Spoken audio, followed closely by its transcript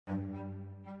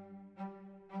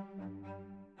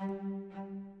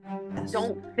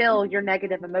don't feel your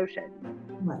negative emotions.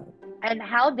 Right. And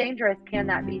how dangerous can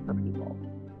that be for people?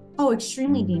 Oh,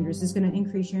 extremely dangerous. It's going to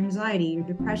increase your anxiety, your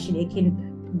depression. It can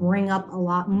bring up a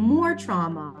lot more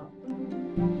trauma.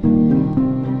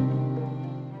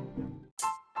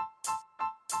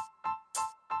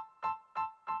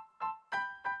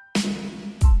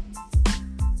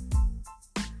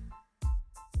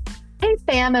 Hey,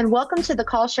 fam, and welcome to the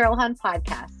Call Cheryl Hun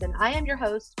podcast. And I am your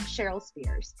host, Cheryl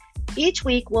Spears. Each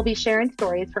week, we'll be sharing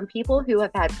stories from people who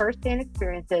have had firsthand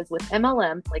experiences with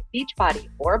MLMs like Beachbody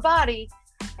or BODi,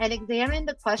 and examine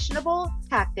the questionable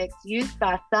tactics used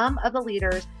by some of the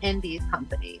leaders in these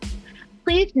companies.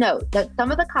 Please note that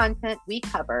some of the content we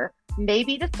cover may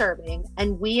be disturbing,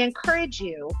 and we encourage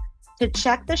you to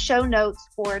check the show notes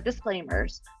for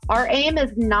disclaimers. Our aim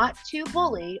is not to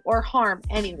bully or harm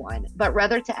anyone, but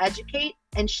rather to educate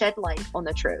and shed light on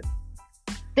the truth.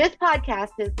 This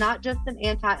podcast is not just an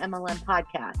anti-MLM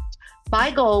podcast. My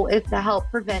goal is to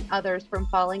help prevent others from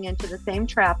falling into the same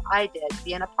trap I did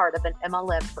being a part of an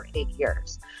MLM for 8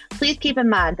 years. Please keep in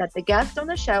mind that the guests on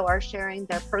the show are sharing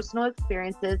their personal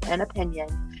experiences and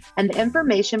opinions, and the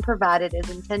information provided is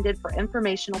intended for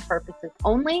informational purposes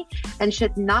only and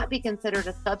should not be considered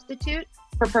a substitute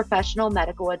for professional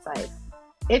medical advice.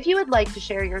 If you would like to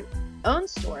share your own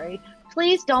story,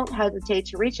 please don't hesitate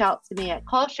to reach out to me at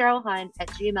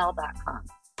callcherylhun@gmail.com.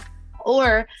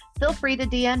 Or feel free to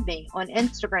DM me on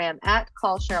Instagram at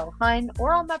callcherylhun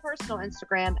or on my personal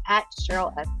Instagram at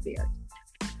Cheryl S. Spears.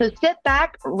 So sit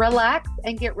back, relax,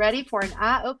 and get ready for an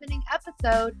eye-opening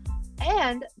episode.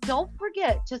 And don't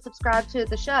forget to subscribe to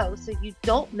the show so you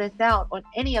don't miss out on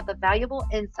any of the valuable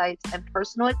insights and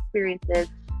personal experiences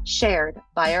shared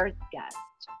by our guests.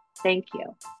 Thank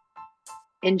you.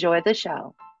 Enjoy the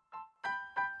show.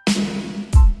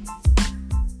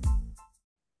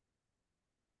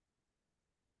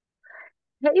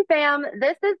 Hey fam,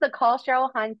 this is the Call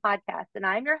Cheryl Hun podcast, and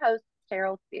I'm your host,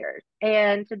 Cheryl Spears.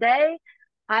 And today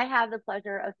I have the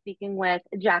pleasure of speaking with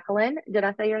Jaclyn. Did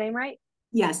I say your name right?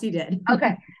 Yes, you did.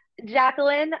 Okay.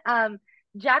 Jaclyn.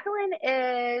 Jaclyn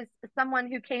is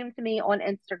someone who came to me on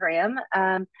Instagram.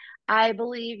 I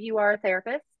believe you are a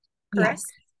therapist, correct? Yes.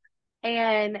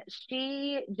 And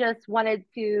she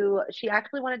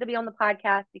actually wanted to be on the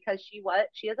podcast because she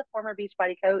is a former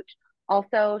Beachbody coach.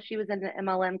 Also, she was in an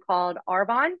MLM called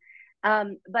Arbonne.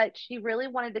 But she really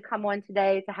wanted to come on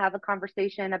today to have a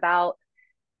conversation about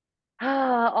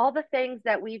all the things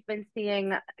that we've been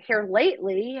seeing here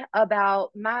lately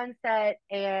about mindset,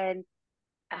 and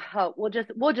we'll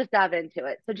just dive into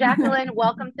it. So Jaclyn,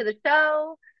 welcome to the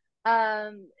show.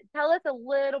 Tell us a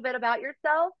little bit about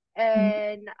yourself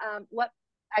and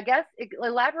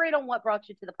elaborate on what brought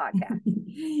you to the podcast.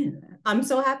 I'm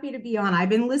so happy to be on. I've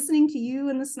been listening to you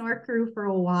and the Snark crew for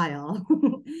a while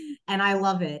and I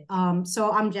love it.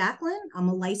 So I'm Jaclyn. I'm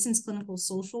a licensed clinical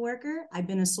social worker. I've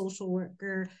been a social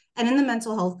worker and in the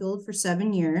mental health field for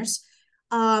 7 years.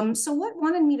 So what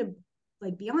wanted me to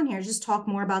be on here is just talk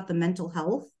more about the mental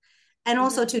health and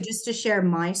also to share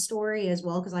my story as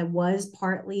well, because I was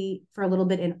partly for a little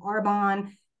bit in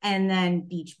Arbonne and then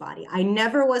Beachbody. I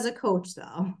never was a coach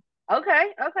though.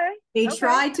 Okay. They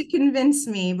tried to convince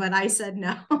me, but I said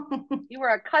no. You were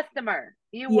a customer.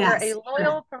 You were a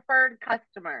loyal, preferred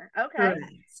customer. Okay. Correct.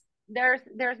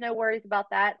 There's no worries about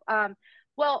that.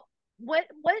 Well,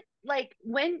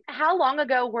 how long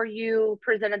ago were you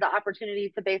presented the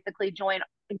opportunity to basically join?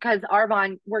 Because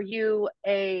Arbonne,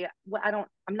 I'm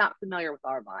not familiar with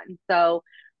Arbonne. So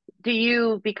do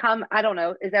you become, I don't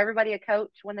know, is everybody a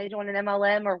coach when they join an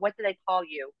MLM, or what do they call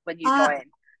you when you join?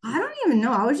 I don't even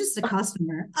know. I was just a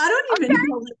customer. I don't even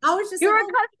know. I was just You're a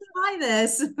customer. Try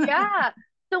this. Yeah.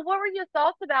 So what were your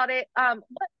thoughts about it?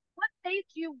 What made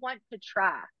you want to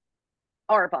try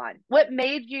Arbonne? What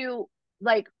made you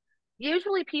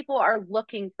usually people are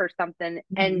looking for something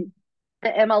and the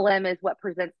MLM is what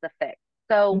presents the fix.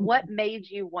 So what made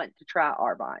you want to try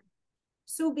Arbonne?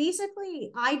 So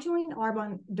basically, I joined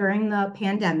Arbonne during the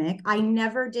pandemic. I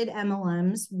never did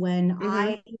MLMs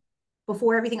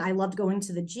before everything. I loved going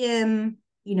to the gym.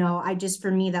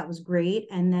 For me, that was great.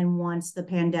 And then once the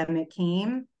pandemic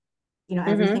came,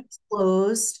 everything's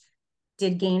closed,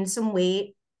 did gain some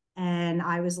weight. And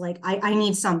I was like, I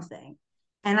need something.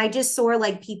 And I just saw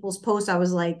people's posts. I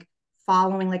was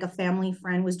following a family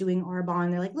friend was doing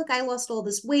Arbonne. They're like, look, I lost all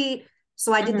this weight.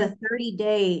 So I did the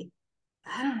 30-day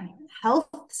health.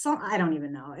 I don't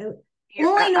even know.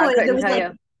 All I know is it was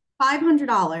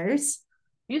 $500.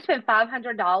 You spent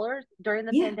 $500 during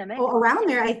the pandemic? Oh, around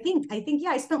there, I think,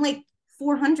 I spent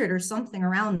 $400 or something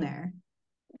around there.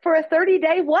 For a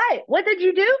 30-day what? What did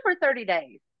you do for 30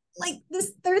 days? like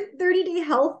this 30-day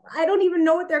health. I don't even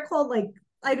know what they're called. Like,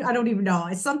 I don't even know.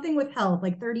 It's something with health,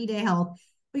 like 30-day health.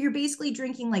 But you're basically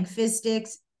drinking like fizz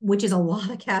sticks, which is a lot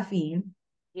of caffeine.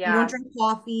 You don't Yeah. drink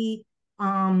coffee.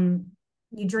 Um,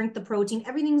 you drink the protein.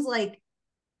 Everything's like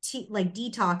tea, like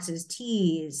detoxes,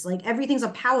 teas, like everything's a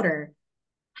powder.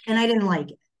 And I didn't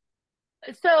like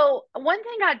it. So one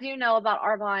thing I do know about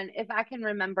Arbonne, if I can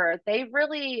remember, they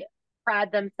really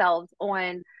pride themselves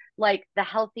on like the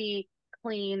healthy,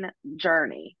 clean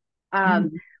journey. Um,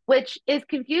 Mhm. which is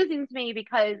confusing to me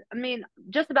because I mean,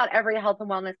 just about every health and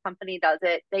wellness company does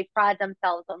it. They pride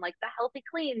themselves on like the healthy,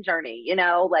 clean journey,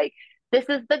 like this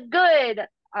is the good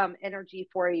energy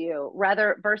for you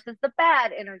rather versus the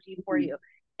bad energy for Mhm. you.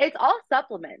 It's all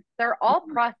supplements. They're all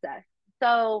processed.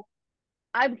 So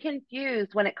I'm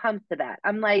confused when it comes to that.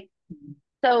 I'm like,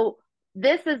 so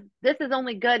this is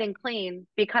only good and clean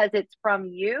because it's from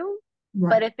you,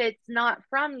 but Right. if it's not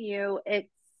from you,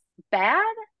 it's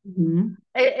bad. Mhm.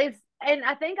 It is, and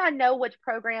I think I know which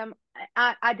program.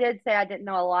 I did say I didn't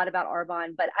know a lot about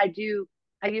Arbonne, but I do.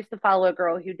 I used to follow a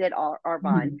girl who did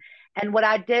Arbonne, Mhm. and what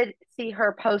I did see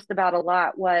her post about a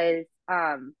lot was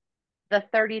the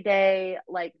 30-day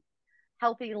like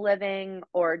healthy living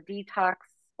or detox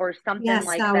or something Yes,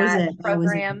 like that was that it. That was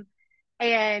it. program.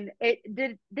 And it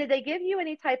did they give you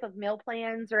any type of meal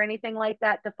plans or anything like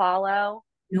that to follow?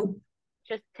 Nope.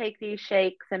 Just take these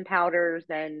shakes and powders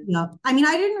and Yeah. I mean,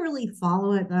 I didn't really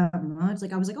follow it that much.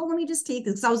 Like I was like, oh, let me just take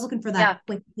this because I was looking for that yeah,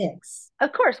 quick fix.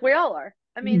 of course we all are.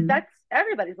 I mean, Hmm. that's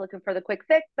everybody's looking for the quick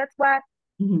fix.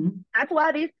 Hmm. That's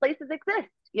why these places exist.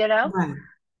 Right.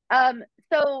 Um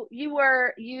so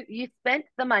you spent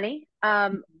the money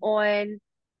on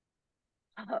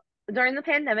during the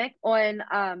pandemic on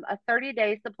a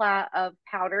 30-day supply of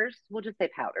powders. We'll just say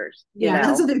powders. Yeah,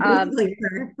 that's what they basically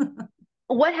were.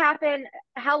 What happened?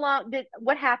 How long did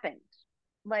what happened?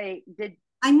 Like, did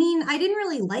I mean, I didn't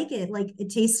really like it. Like it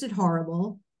tasted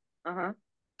horrible. uh-huh.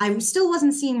 I still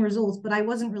wasn't seeing results, but I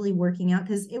wasn't really working out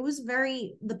because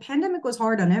the pandemic was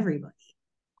hard on everybody.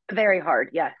 Very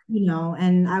hard, yes.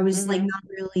 And I was like, Mm-hmm. not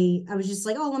really, I was just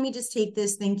like, oh, let me just take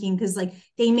this thinking because like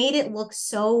they made it look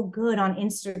so good on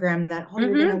Instagram that, oh, you're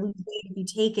Mm-hmm. gonna lose weight if you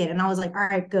take it. And I was like, all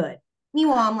right, good.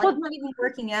 Meanwhile, I'm like, Well, I'm not even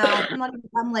working out.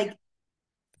 I'm like,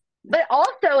 but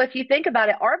also if you think about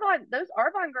it, those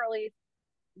Arbonne girlies,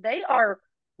 they are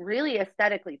really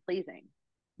aesthetically pleasing.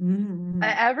 mm-hmm,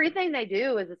 Everything they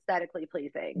do is aesthetically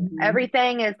pleasing. mm-hmm,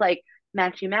 Everything is like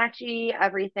matchy matchy.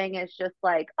 Everything is just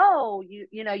like, oh,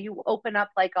 you open up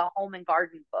like a home and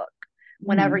garden book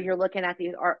whenever mm-hmm. you're looking at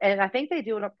these art. And I think they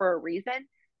do it for a reason.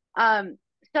 Um,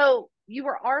 so you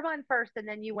were Arbonne first, and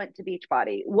then you went to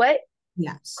Beachbody. What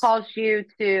Yes. caused you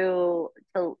to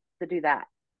do that?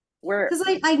 Where?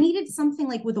 Because I needed something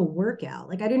like with a workout.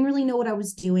 Like I didn't really know what I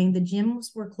was doing. The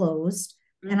gyms were closed.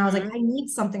 And I was like, Mm-hmm. I need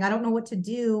something. I don't know what to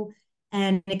do.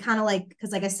 And it kind of like,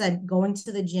 because like I said, going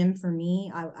to the gym for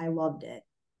me, I loved it.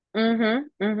 Mm-hmm.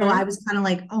 So Mm-hmm. I was kind of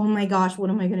like, oh my gosh, what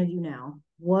am I gonna do now?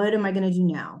 What am I gonna do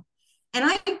now? And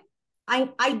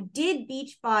I did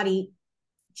Beachbody.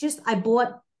 I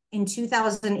bought in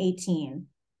 2018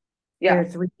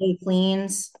 Yes. their 3-day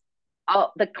cleans. Oh,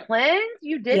 the cleanse?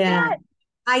 You did Yeah. that?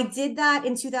 I did that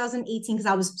in 2018 because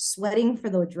I was sweating for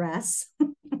the dress.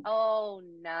 Oh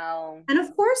no. And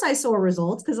of course I saw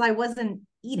results because I wasn't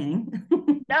eating.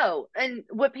 No, and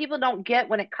what people don't get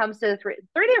when it comes to the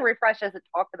three-day refresh isn't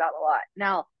talked about a lot.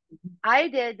 Now, I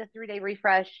did the 3-day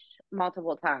refresh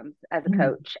multiple times as a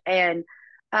coach, and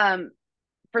um,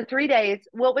 for 3 days,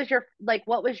 what was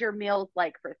your meals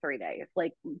like for 3 days?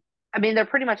 Like, I mean, they're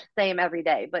pretty much the same every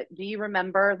day, but do you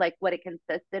remember like what it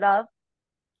consisted of?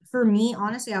 For me,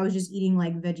 honestly, I was just eating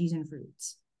like veggies and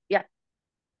fruits Yeah,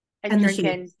 and and the drinking.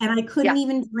 shakes. And I couldn't Yeah,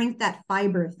 even drink that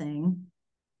fiber thing.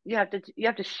 you have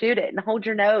to shoot it and hold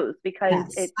your nose because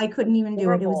Yes, it's I couldn't even do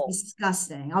it. It was horrible.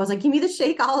 disgusting. I was like, give me the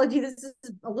Shakeology. This is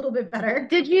a little bit better.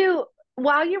 Did you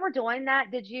while you were doing that,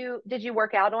 did you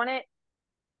work out on it?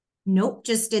 Nope,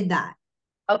 just did that.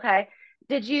 Okay.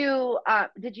 Did you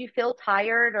feel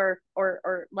tired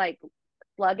or like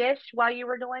sluggish while you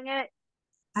were doing it?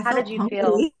 I How did felt you feel?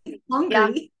 hungry, Yeah,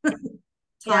 hungry,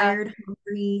 yeah. tired,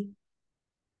 hungry.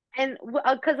 And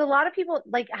because a lot of people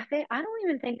like I don't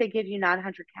even think they give you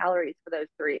 900 calories for those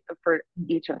three for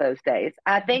each of those days.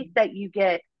 I think that you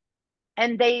get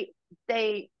and they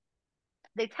they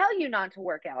tell you not to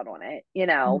work out on it,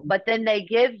 Mhm. but then they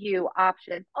give you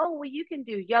options. Oh, well, you can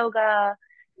do yoga,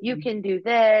 you can do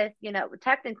this.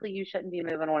 Technically, you shouldn't be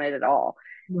moving on it at all.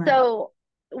 Right. So,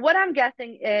 what I'm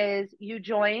guessing is you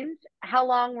joined. How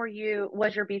long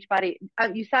was your Beachbody?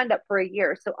 You signed up for a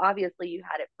year, so obviously you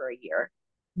had it for a year.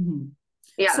 Mhm.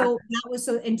 Yeah. So that was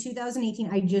so in 2018,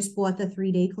 I just bought the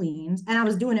 3-day cleans and I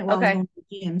was doing it while I was Okay. going to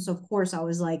the gym. So of course I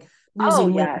was like Oh,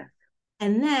 losing weight. yeah.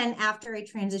 And then after I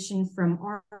transitioned from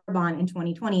Arbonne in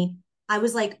 2020, I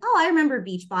was like, oh, I remember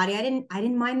Beachbody. I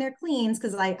didn't mind their cleans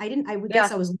because I would guess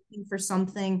Yeah. I was looking for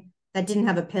something that didn't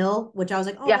have a pill, which I was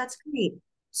like, oh, Yeah. that's great.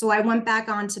 So I went back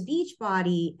on to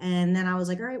Beachbody and then I was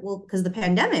like, all right, well, because the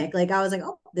pandemic, like I was like,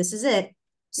 oh, this is it.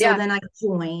 So Yeah. then I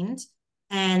joined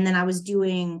and then I was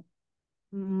doing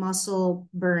muscle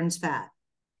burns fat.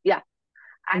 Yeah.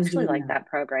 I I was actually doing like that. that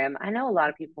program. I know a lot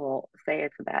of people say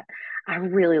it's a bad. I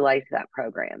really liked that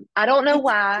program. I don't know I,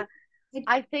 why. I,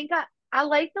 I think I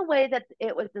like the way that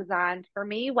it was designed for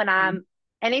me when I'm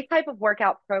any type of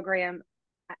workout program,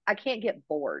 I can't get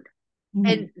bored. mm-hmm.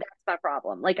 And that's my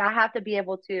problem. Like I have to be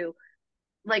able to,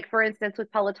 like for instance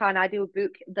with Peloton, I do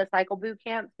the cycle boot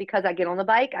camps because I get on the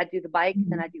bike, I do the bikes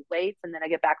and I do weights and then I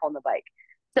get back on the bike.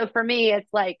 So for me, it's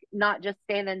like not just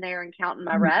standing there and counting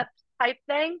my Mm-hmm. reps type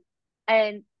thing.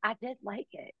 And I did like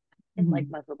it. I did like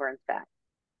Mm-hmm. muscle burns fat.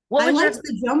 What I was your liked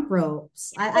the jump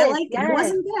ropes. I yes, liked it. It yes,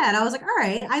 wasn't bad. I was like, all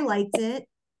right, I liked it.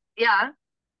 yeah.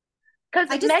 Because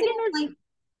I just didn't like,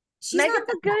 she's not Megan's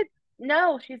a bad. good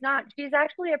no, she's not. She's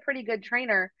actually a pretty good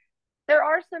trainer. There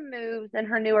are some moves in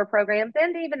her newer programs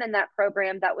and even in that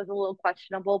program that was a little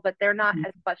questionable, but they're not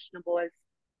as questionable as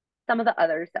some of the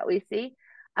others that we see.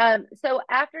 So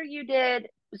after you did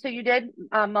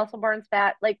muscle burns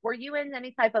fat, like were you in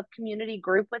any type of community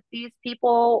group with these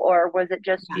people or was it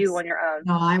just you Yes. on your own?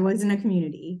 No, I was in a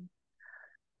community.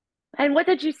 And what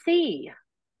did you see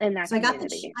in that So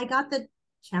community? I got the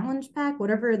challenge pack,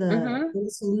 whatever Mm-hmm.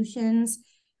 the solutions.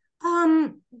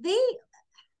 They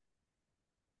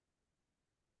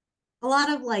a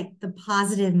lot of like the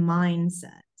positive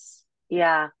mindsets.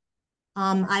 Yeah,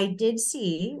 I did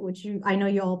see, which I know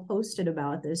you all posted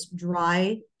about this,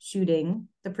 dry shooting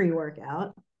the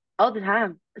pre-workout. all the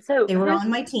time. So They were on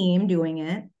my team doing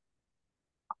it.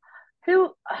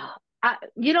 who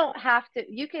you don't have to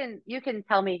you can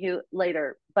tell me who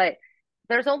later, but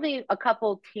there's only a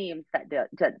couple teams that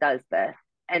does this.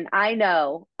 And I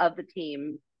know of the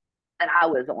team that I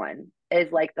was on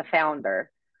is like the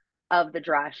founder of the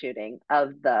dry shooting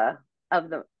of the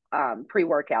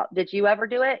pre-workout. Did you ever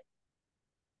do it?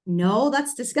 No,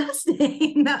 that's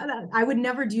disgusting. I would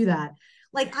never do that.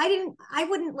 Like I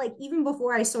wouldn't like even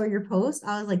before I saw your post,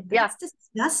 I was like, Yeah. that's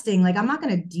disgusting. Like I'm not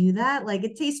gonna do that. Like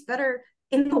it tastes better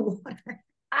in the water.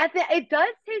 I think it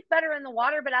does taste better in the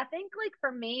water, but I think like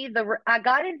for me, I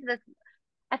got into this.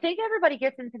 I think everybody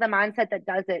gets into the mindset that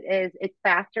does it is it's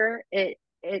faster. It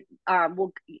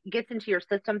will gets into your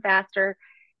system faster,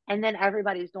 and then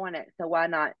everybody's doing it. So why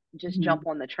not just jump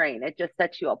Mhm. on the train? It just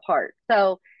sets you apart.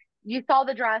 So you saw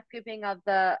the dry scooping of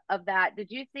that. Did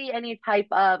you see any type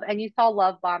of and you saw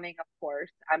love bombing, of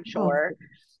course, I'm Oh, of sure.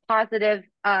 course.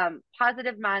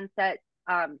 Positive mindset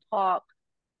talk.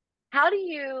 How do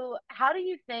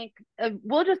you think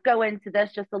we'll just go into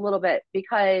this just a little bit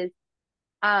because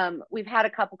we've had a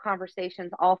couple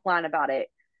conversations offline about it.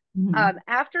 Mhm.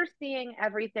 After seeing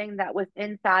everything that was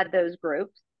inside those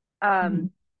groups, um, Mhm.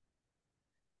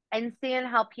 and seeing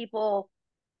how people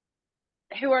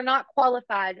who are not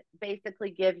qualified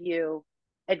basically give you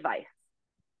advice,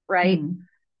 right? Mhm.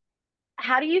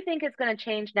 How do you think it's going to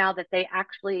change now that they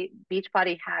actually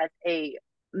Beachbody has a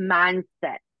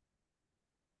mindset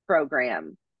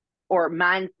program or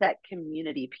mindset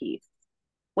community piece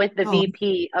with the Oh.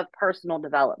 VP of personal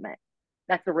development?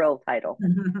 That's the real title.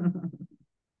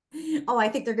 Oh, I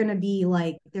think they're gonna be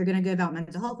like they're gonna give out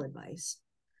mental health advice.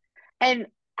 And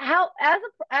how, as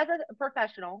a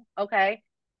professional, okay,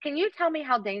 can you tell me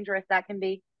how dangerous that can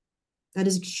be? That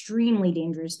is extremely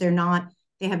dangerous. They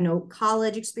have no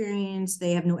college experience,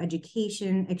 they have no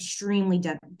education, extremely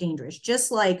dangerous.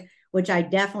 Just like, which I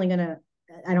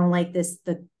don't like this,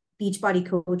 the Beachbody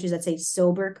coaches that say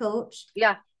sober coach.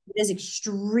 Yeah, It is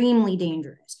extremely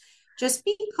dangerous. Just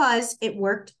because it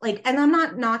worked, like, and I'm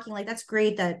not knocking, like, that's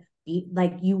great that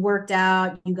like you worked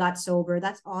out, you got sober,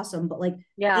 that's awesome, but like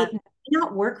yeah. it may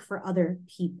not work for other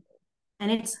people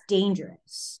and it's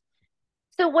dangerous.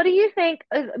 So, what do you think?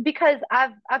 Because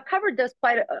I've covered this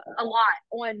quite a lot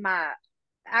on my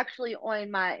actually on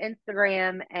my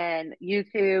Instagram and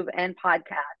YouTube and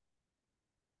podcast.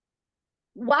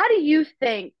 Why do you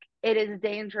think it is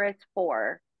dangerous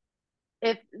for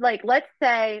if like let's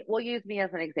say we'll use me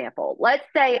as an example. Let's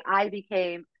say I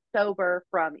became sober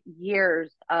from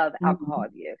years of alcohol Mhm.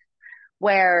 abuse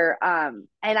where and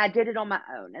I did it on my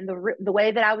own and the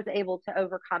way that I was able to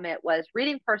overcome it was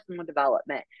reading personal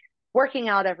development, working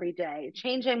out every day,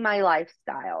 changing my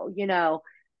lifestyle, you know,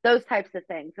 those types of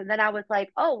things. And then I was like,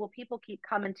 oh, well, people keep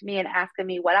coming to me and asking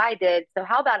me what I did. So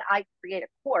how about I create a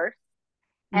course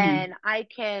Mm-hmm. and I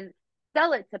can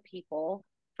sell it to people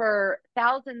for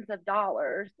thousands of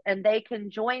dollars and they can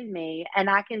join me and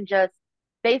I can just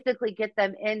basically get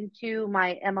them into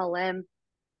my MLM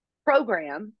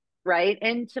program, right?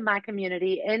 Into my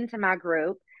community, into my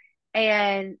group,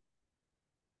 and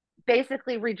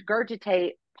basically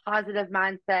regurgitate positive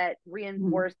mindset, Mm-hmm.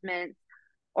 reinforcements,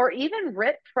 or even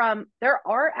rip from there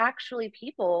are actually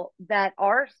people that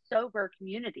are sober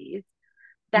communities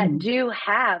that Mm-hmm. do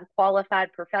have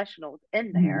qualified professionals in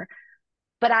Mm-hmm. there,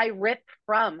 but I rip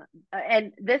from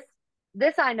and this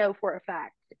I know for a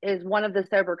fact is one of the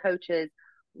sober coaches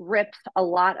rips a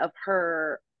lot of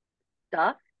her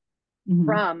stuff Mm-hmm.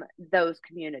 from those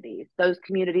communities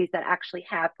that actually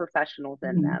have professionals in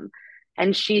Mm-hmm. them.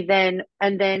 And she then,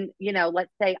 and then, you know,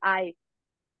 let's say I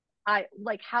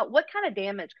like how, what kind of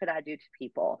damage could I do to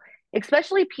people,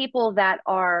 especially people that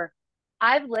are,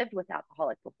 I've lived with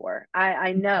alcoholics before.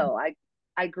 I know,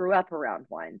 I grew up around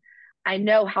one. I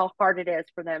know how hard it is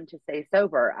for them to stay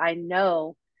sober. I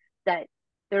know that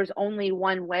there's only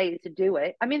one way to do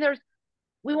it. I mean,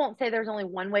 we won't say there's only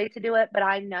one way to do it, but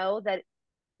I know that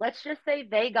let's just say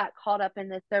they got caught up in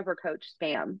this sober coach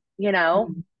scam, you know,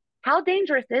 Mm-hmm. how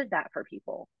dangerous is that for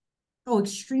people? Oh,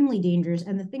 extremely dangerous.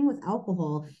 And the thing with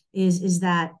alcohol is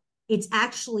that it's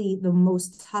actually the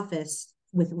most toughest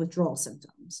with withdrawal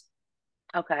symptoms.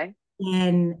 Okay.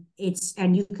 And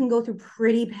you can go through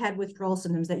pretty bad withdrawal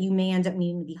symptoms that you may end up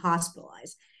needing to be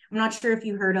hospitalized. I'm not sure if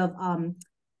you heard of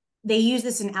they use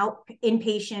this in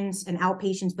inpatients and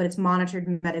outpatients, but it's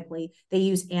monitored medically. They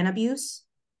use anabuse.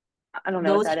 I don't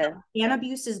know what Those that is.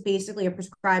 anabuse is basically a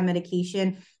prescribed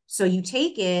medication. So you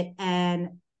take it and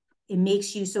it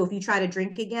makes you, so if you try to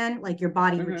drink again, like your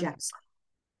body Mm-hmm. rejects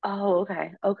Oh,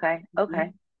 okay. Okay. it.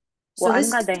 Okay. Well, So I'm this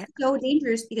glad is they, so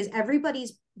dangerous because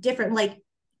everybody's different. Like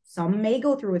some may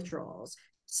go through withdrawals,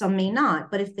 some may not.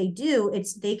 But if they do,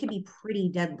 they can be pretty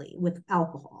deadly with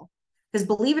alcohol. Because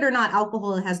believe it or not,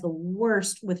 alcohol has the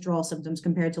worst withdrawal symptoms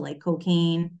compared to like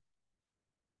cocaine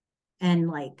and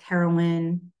like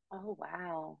heroin. oh,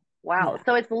 wow. Wow.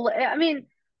 Yeah. So I mean,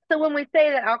 so when we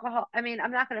say that alcohol, I mean,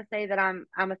 I'm not going to say that I'm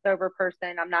a sober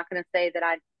person. I'm not going to say that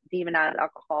I demonize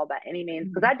alcohol by any means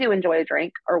because I do enjoy a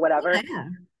drink or Yeah. whatever. Yeah.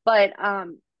 But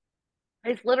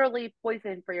it's literally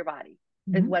poison for your body,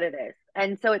 is Mm-hmm. what it is.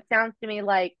 And so it sounds to me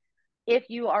like if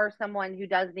you are someone who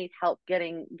does need help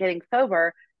getting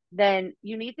sober, then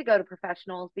you need to go to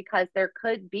professionals because there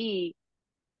could be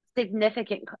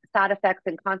significant side effects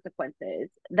and consequences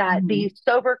that Mm-hmm. these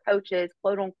sober coaches,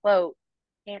 quote unquote,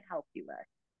 can't help you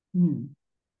with. Mm-hmm.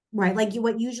 Right. Like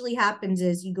what usually happens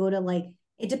is you go to like,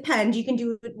 it depends. You can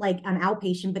do it like an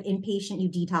outpatient, but inpatient, you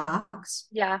detox.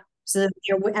 Yeah, So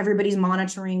everybody's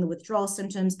monitoring the withdrawal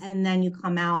symptoms, and then you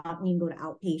come out and you can go to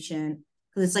outpatient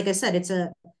because it's like I said,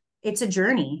 it's a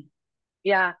journey.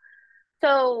 yeah.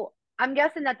 So I'm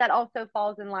guessing that that also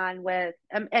falls in line with,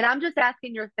 and I'm just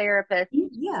asking your therapist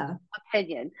Yeah.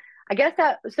 opinion. I guess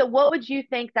that, so what would you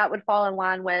think that would fall in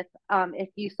line with if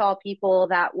you saw people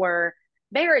that were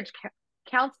marriage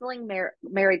counseling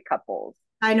married couples?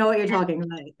 I know what you're And talking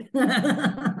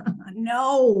about.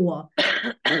 No.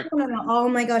 No, no, no. Oh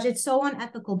my gosh, it's so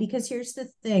unethical because here's the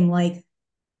thing. Like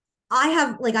I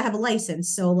have a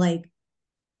license. So like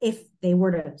if they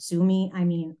were to sue me, I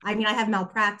mean I have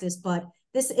malpractice, but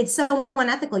this it's so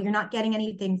unethical. You're not getting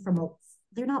anything from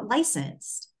they're not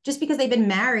licensed. Just because they've been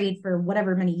married for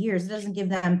whatever many years, it doesn't give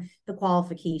them the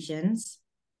qualifications.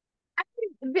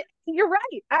 you're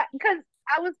right, because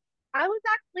I was I was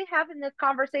actually having this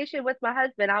conversation with my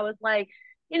husband. I was like,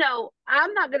 you know,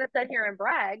 I'm not going to sit here and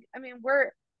brag. I mean,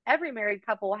 we're every married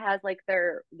couple has like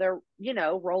their you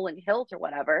know rolling hills or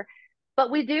whatever, but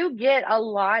we do get a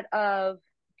lot of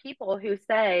people who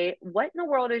say, "What in the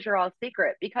world is your all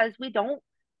secret?" Because we don't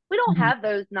Mhm. have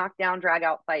those knockdown drag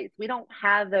out fights. We don't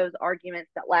have those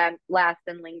arguments that last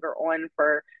and linger on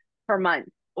for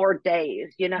months or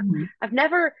days. You know, Mhm. I've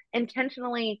never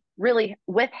intentionally really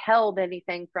withheld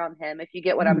anything from him, if you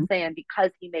get what I'm Mhm. saying,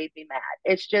 because he made me mad.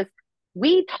 It's just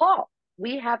we talk,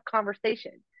 we have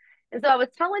conversations. And so I was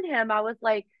telling him, I was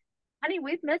like, honey,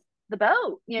 we've missed the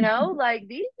boat, you know, like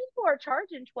these people are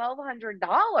charging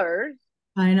 $1,200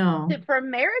 I know. for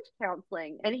marriage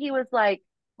counseling. And he was like,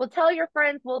 well, tell your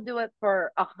friends we'll do it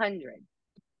for 100.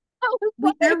 I was Wait,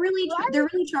 like, they're right?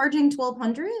 really charging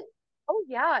 1,200? Oh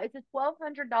yeah, it's a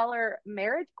 $1,200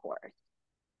 marriage course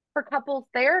for couples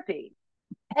therapy.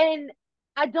 And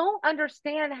I don't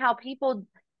understand how people,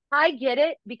 I get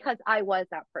it because I was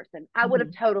that person. I would have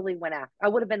Mhm. totally went after. I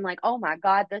would have been like, "Oh my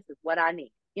God, this is what I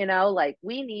need." You know, like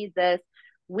we need this.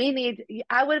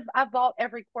 I've bought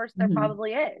every course there Mhm.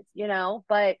 probably is,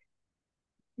 but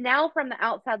now from the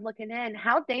outside looking in,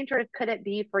 how dangerous could it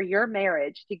be for your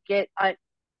marriage to get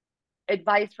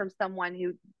advice from someone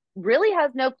who really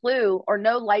has no clue or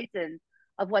no license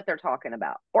of what they're talking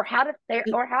about, or how to say,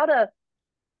 or how to,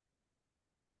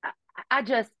 I, I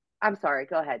just, I'm sorry,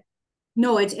 go ahead.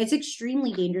 No, it's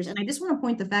extremely dangerous. And I just want to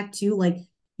point the fact too, like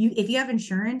you if you have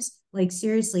insurance, like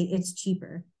seriously, it's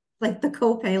cheaper. Like the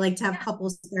copay, like to have Yeah.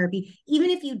 couples therapy, even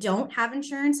if you don't have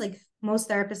insurance, like most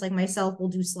therapists like myself will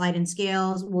do slide and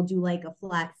scales, we'll do like a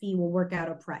flat fee, we'll work out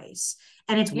a price.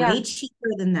 And it's Yeah. way cheaper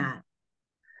than that.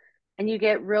 And you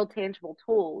get real tangible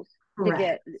tools to Correct.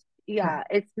 get, yeah, Correct.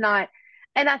 it's not.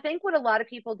 And I think what a lot of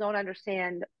people don't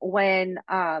understand when,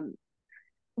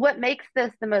 what makes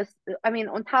this the most, I mean,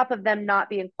 on top of them not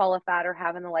being qualified or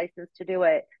having the license to do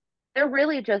it, they're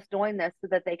really just doing this so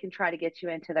that they can try to get you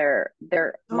into their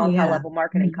Oh yeah. multi-level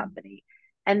marketing Mhm. company.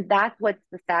 And that's what's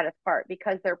the saddest part,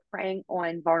 because they're preying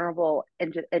on vulnerable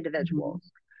Mhm.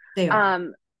 individuals. They are.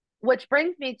 Um, which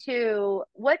brings me to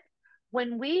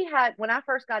when I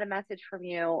first got a message from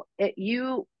you, do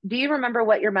you remember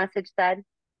what your message said?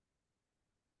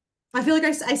 I feel like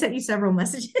I sent you several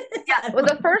messages. Yeah, I well, the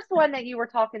don't know. first one that you were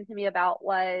talking to me about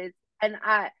was, and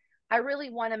I really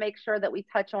want to make sure that we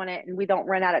touch on it and we don't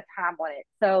run out of time on it.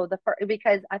 So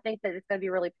because I think that it's going to be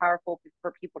really powerful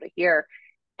for people to hear,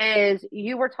 is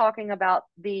you were talking about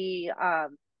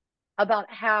about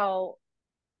how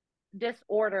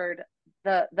disordered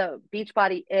the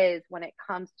Beachbody is when it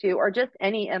comes to, or just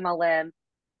any MLM,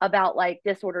 about like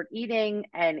disordered eating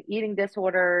and eating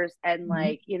disorders, and Mhm.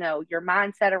 like your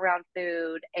mindset around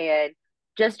food, and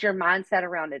just your mindset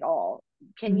around it all.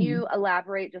 Can Mhm. you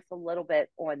elaborate just a little bit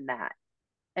on that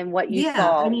and what you Yeah,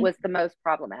 I saw mean, was the most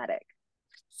problematic?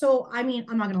 so I mean,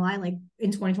 I'm not gonna lie, like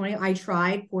in 2020, I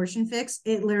tried Portion Fix.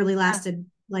 It literally Yeah. lasted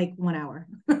like 1 hour.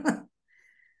 Wow.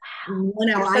 1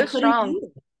 hour. You're I so couldn't strong.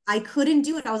 do it. I couldn't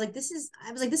do it. I was like, this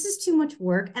is too much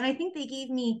work. And I think they gave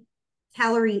me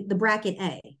the bracket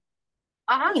A,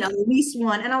 Uh-huh. at least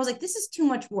one. And I was like, this is too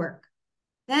much work.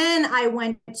 Then I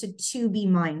went to 2B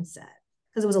mindset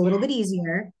because it was a little bit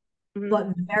easier, Hmm. but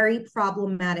very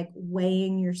problematic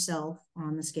weighing yourself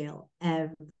on the scale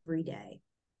every day.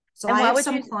 So And I have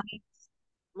some clients.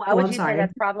 why Oh, would I'm you say sorry.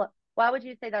 that's why would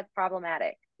you say that's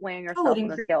problematic, weighing Oh, it yourself on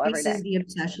the scale every day? increases the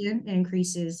obsession. It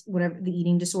increases whatever the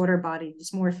eating disorder, body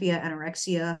dysmorphia,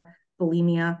 anorexia,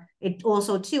 bulimia. It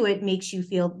also too, it makes you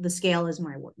feel the scale is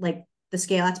my worth. Like the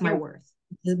scale, that's my You're, worth,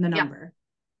 the yeah. number.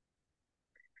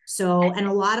 So, and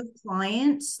a lot of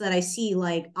clients that I see,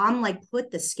 like, I'm like,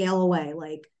 put the scale away.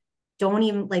 Like, don't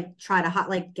even like try to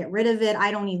like get rid of it.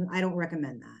 I don't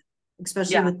recommend that,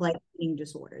 especially Yeah. with like eating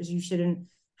disorders. You shouldn't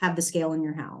have the scale in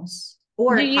your house Do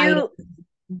or hide it. you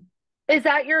Is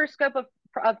that your scope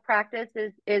of practice,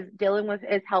 is dealing with,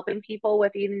 is helping people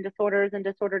with eating disorders and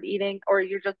disordered eating, or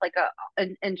you're just like a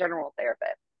in general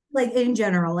therapist? Like in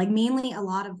general, like mainly a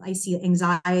lot of I see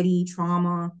anxiety,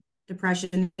 trauma,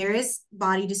 depression. There is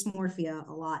body dysmorphia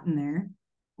a lot in there.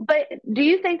 But do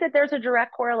you think that there's a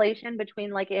direct correlation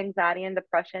between like anxiety and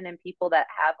depression and people that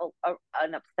have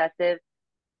an obsessive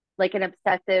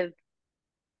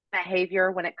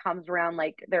behavior when it comes around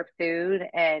like their food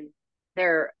and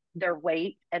their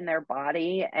weight and their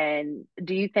body? And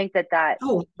do you think that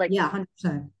Oh, like, yeah,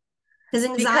 100%. Because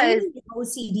anxiety because, and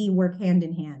OCD work hand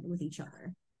in hand with each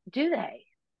other. do they?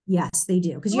 Yes, they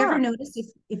do. Because you ever Huh. notice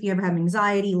if you ever have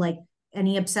anxiety, like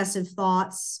any obsessive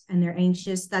thoughts and they're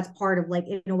anxious, that's part of like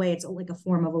in a way it's like a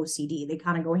form of OCD. They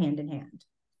kind of go hand in hand.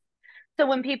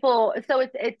 So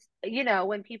it's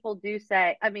when people do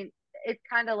say, I mean, it's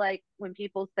kind of like when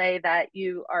people say that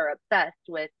you are obsessed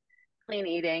with clean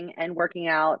eating and working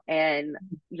out and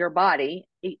your body.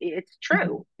 It's Mhm.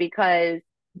 true, because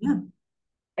Yeah.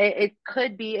 it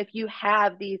could be, if you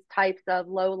have these types of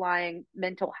low-lying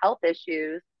mental health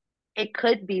issues, it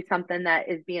could be something that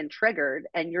is being triggered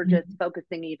and you're just Mhm.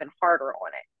 focusing even harder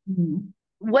on it. Mhm.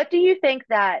 What do you think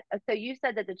that, so you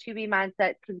said that the 2B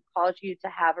mindset can cause you to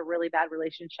have a really bad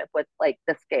relationship with like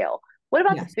the scale. What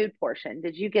about the Yes. food portion?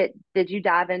 Did you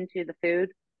dive into the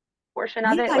food portion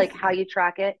of Yeah, it, like how you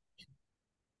track it?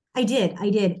 I did.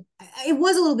 I did. It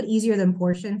was a little bit easier than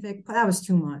portion fix, but that was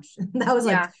too much. That was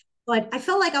like, Yeah. but I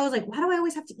felt like I was like, why do I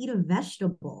always have to eat a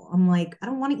vegetable? I'm like, I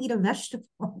don't want to eat a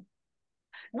vegetable.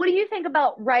 What do you think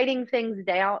about writing things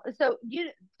down?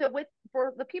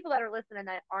 For the people that are listening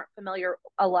that aren't familiar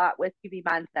a lot with 2B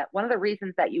mindset, one of the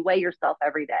reasons that you weigh yourself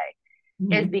every day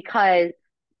is Mhm. because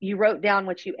you wrote down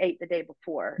what you ate the day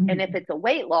before. And if Mhm. it's a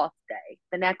weight loss day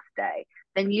the next day,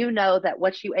 then you know that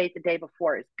what you ate the day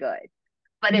before is good.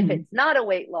 But if Mhm. it's not a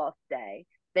weight loss day,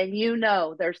 then you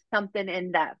know there's something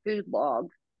in that food log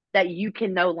that you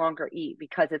can no longer eat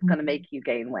because it's going to make you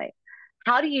gain weight.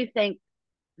 How do you think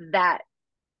that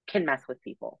can mess with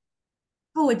people?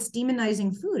 Oh, it's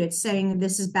demonizing food. It's saying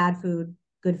this is bad food,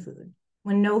 good food.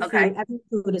 When no Okay. food, every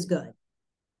food is good.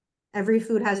 Every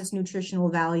food has its nutritional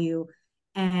value.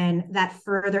 And that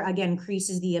further, again,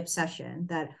 increases the obsession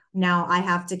that now I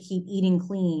have to keep eating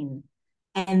clean.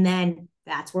 And then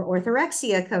that's where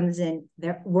orthorexia comes in.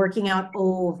 They're working out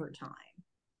overtime.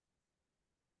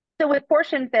 So with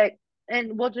Portion Fix,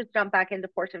 and we'll just jump back into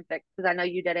Portion Fix because I know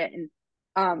you did it in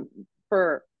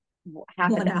for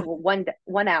half a day,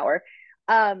 1 hour.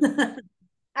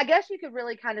 I guess you could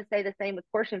really kind of say the same with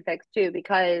Portion Fix too,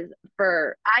 because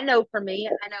I know for me,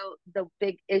 I know the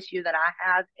big issue that I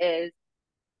have is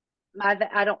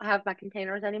I don't have my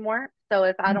containers anymore. So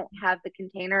if I don't have the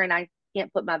container and I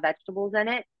can't put my vegetables in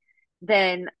it,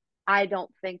 then I don't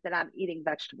think that I'm eating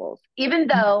vegetables. Even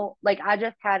though, like, I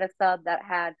just had a sub that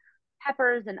had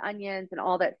peppers and onions and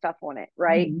all that stuff on it,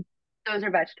 right? Mm-hmm. Those are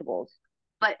vegetables.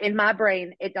 But in my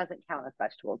brain, it doesn't count as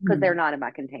vegetables because they're not in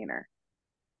my container.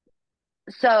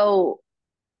 So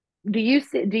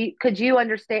could you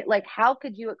understand, like, how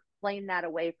could you explain that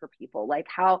away for people? Like,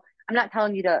 how, I'm not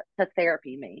telling you to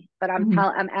therapy me, but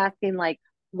I'm asking, like,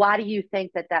 why do you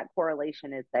think that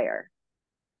correlation is there?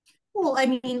 Well, I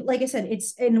mean, like I said,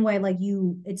 it's in a way like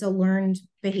it's a learned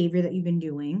behavior that you've been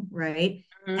doing, right?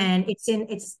 Mm-hmm. And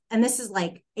and this is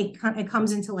like, it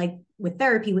comes into like with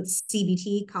therapy, with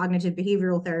CBT, cognitive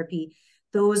behavioral therapy.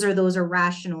 Those are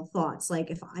rational thoughts.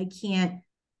 Like if I can't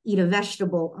eat a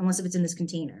vegetable unless if it's in this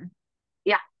container.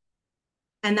 Yeah.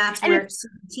 And that's where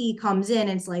CBT comes in.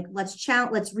 And it's like, let's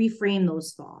reframe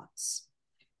those thoughts.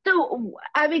 So,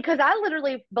 I mean, because I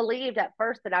literally believed at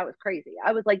first that I was crazy.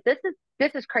 I was like, this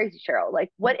is crazy, Cheryl. Like,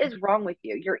 what is wrong with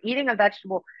you? You're eating a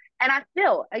vegetable. And I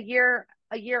still, a year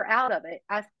out of it,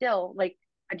 I still, like,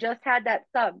 I just had that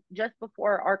sub just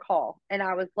before our call. And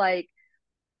I was like,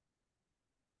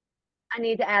 I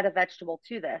need to add a vegetable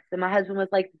to this. And my husband was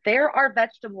like, there are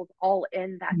vegetables all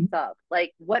in that sub.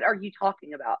 Like, what are you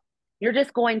talking about? You're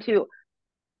just going to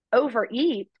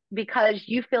overeat because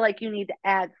you feel like you need to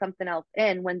add something else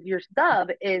in when your sub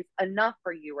is enough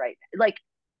for you right now. Like,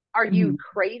 are you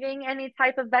craving any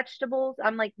type of vegetables?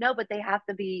 I'm like, no, but they have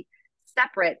to be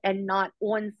separate and not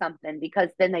on something because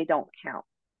then they don't count.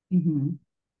 Mm-hmm.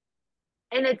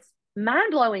 And it's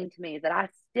mind blowing to me that I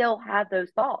still have those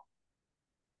thoughts.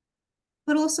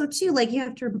 But also too, like you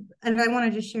have to, and I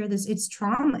want to just share this, it's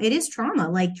trauma. It is trauma.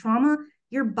 Like trauma,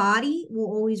 your body will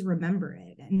always remember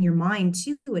it, and your mind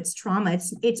too. It's trauma.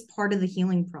 It's part of the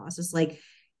healing process. Like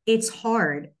it's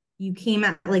hard. You came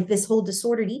out like this whole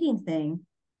disordered eating thing.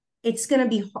 It's going to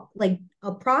be like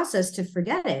a process to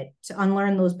forget it, to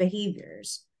unlearn those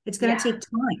behaviors. It's going to take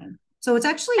time. So it's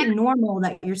actually normal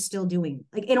that you're still doing,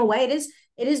 like in a way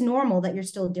it is normal that you're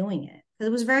still doing it because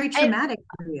it was very traumatic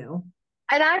for you.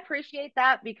 And I appreciate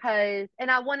that because,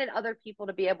 and I wanted other people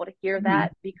to be able to hear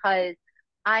that because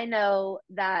I know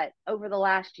that over the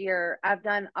last year, I've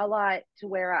done a lot to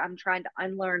where I'm trying to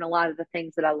unlearn a lot of the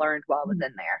things that I learned while I was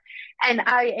in there. And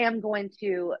I am going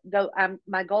to go,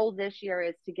 my goal this year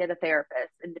is to get a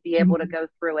therapist and to be able to go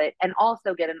through it and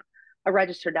also get a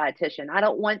registered dietitian. I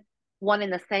don't want one in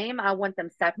the same. I want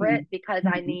them separate because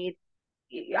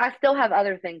I still have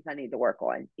other things I need to work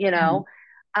on, you know?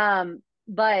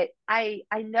 But I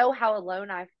know how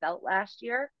alone I felt last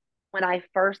year when I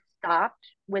first stopped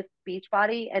with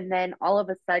Beachbody, and then all of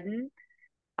a sudden,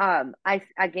 I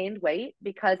gained weight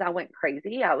because I went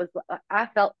crazy. I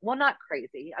felt, well, not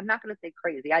crazy. I'm not going to say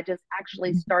crazy. I just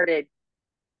actually started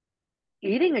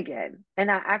eating again,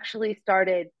 and I actually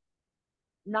started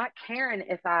not caring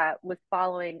if I was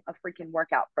following a freaking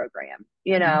workout program,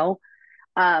 you know.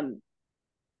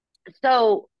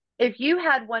 So if you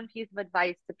had one piece of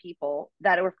advice to people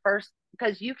that were first,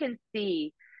 because you can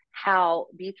see how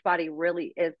Beachbody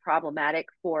really is problematic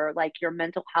for like your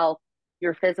mental health,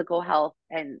 your physical health,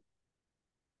 and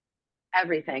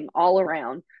everything all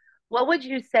around. What would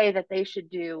you say that they should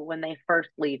do when they first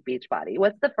leave Beachbody?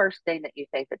 What's the first thing that you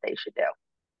think that they should do?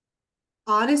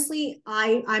 Honestly,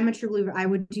 I'm a true believer. I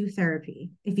would do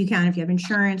therapy if you can, if you have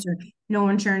insurance or no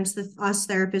insurance. Us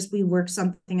therapists, we work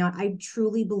something out. I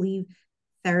truly believe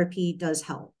therapy does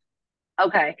help.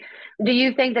 Okay. Do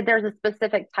you think that there's a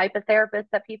specific type of therapist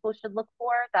that people should look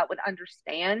for that would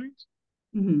understand?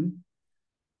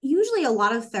 Usually a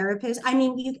lot of therapists, I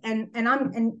mean, you and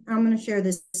I'm going to share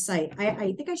this site.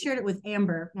 I think I shared it with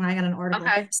Amber when I got an article,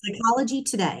 Okay.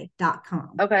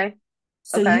 psychologytoday.com. Okay.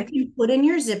 So you can put in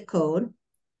your zip code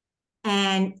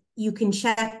and you can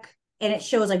check, and it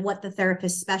shows like what the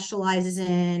therapist specializes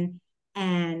in.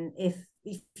 And if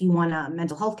you want a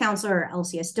mental health counselor or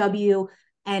LCSW,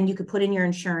 and you could put in your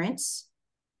insurance,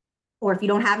 or if you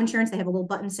don't have insurance, they have a little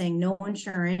button saying no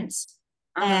insurance,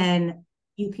 and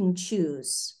you can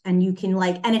choose, and you can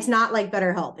like, and it's not like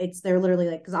BetterHelp. They're literally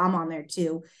like, because I'm on there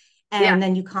too, and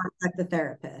then you contact the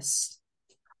therapist.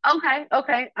 Okay.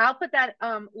 I'll put that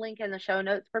link in the show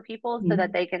notes for people so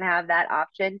that they can have that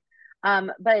option.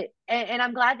 But and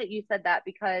I'm glad that you said that,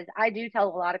 because I do tell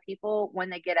a lot of people when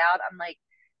they get out, I'm like,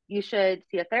 you should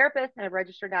see a therapist and a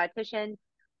registered dietitian.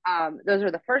 Those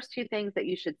are the first two things that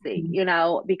you should see,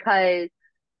 because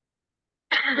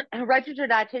a registered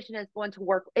dietitian is going to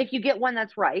work if you get one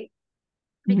that's right,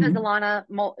 because Alana,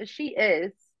 she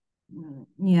is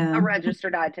a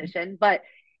registered dietitian, but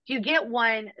if you get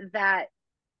one that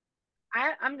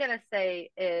I'm going to say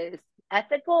is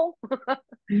ethical,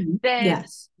 then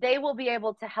they will be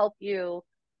able to help you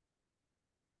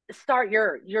start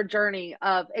your journey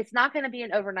of, it's not going to be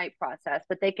an overnight process,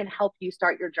 but they can help you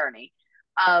start your journey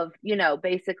of,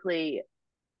 basically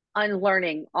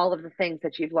unlearning all of the things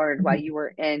that you've learned while you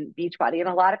were in Beachbody. And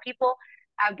a lot of people,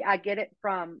 I get it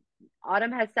from,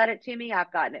 Autumn has said it to me.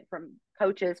 I've gotten it from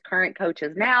coaches, current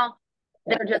coaches now.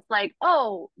 They're just like,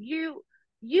 oh, you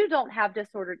don't have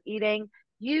disordered eating.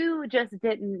 You just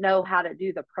didn't know how to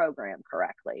do the program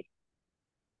correctly.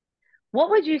 What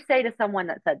would you say to someone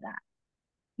that said that?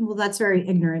 Well, that's very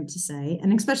ignorant to say.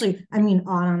 And especially,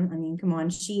 Autumn, come on,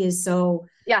 she is so,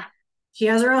 she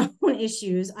has her own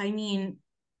issues.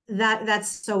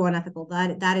 That's so unethical.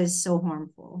 That is so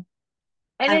harmful.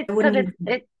 And it's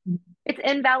because it's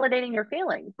invalidating your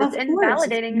feelings. It's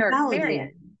invalidating your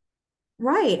experience.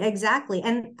 Right, exactly.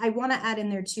 And I want to add in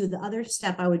there too, the other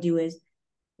step I would do is,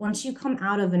 once you come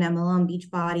out of an MLM,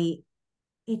 Beachbody,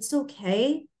 it's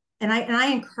okay. And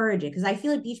I encourage it, because I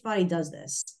feel like Beachbody does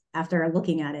this after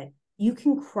looking at it. You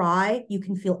can cry, you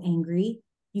can feel angry,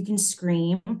 you can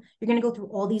scream. You're going to go through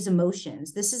all these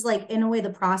emotions. This is like, in a way,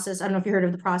 the process. I don't know if you heard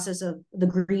of the process of the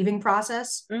grieving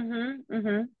process.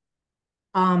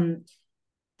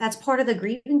 That's part of the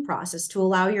grieving process, to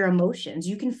allow your emotions.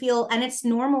 You can feel, and it's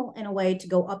normal in a way to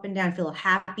go up and down, feel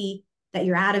happy that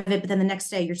you're out of it, but then the next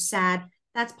day you're sad.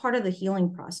 That's part of the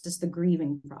healing process, the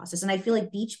grieving process. And I feel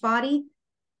like Beachbody,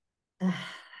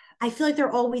 I feel like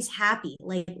they're always happy.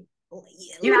 Like,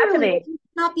 you have to be.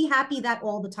 Not be happy that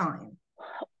all the time.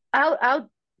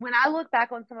 When I look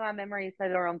back on some of my memories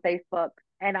that are on Facebook,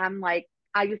 and I'm like,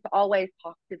 I used to always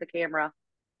talk to the camera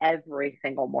every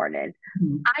single morning.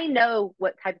 I know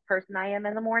what type of person I am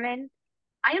in the morning.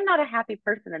 I am not a happy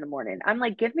person in the morning. I'm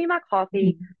like, give me my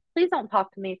coffee. Please don't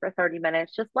talk to me for 30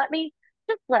 minutes. Just let me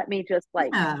just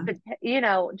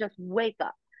wake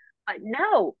up. But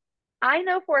no, I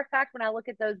know for a fact, when I look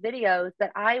at those videos,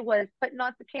 that I was putting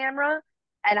on the camera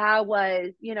and I was,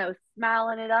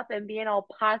 smiling it up and being all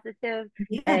positive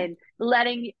and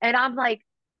I'm like,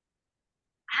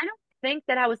 I don't think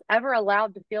that I was ever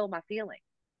allowed to feel my feelings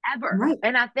ever. Right.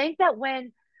 And I think that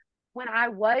when I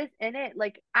was in it,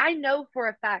 like, I know for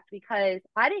a fact, because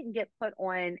I didn't get put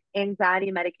on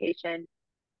anxiety medication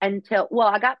until,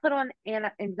 I got put on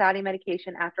anxiety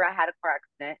medication after I had a car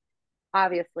accident.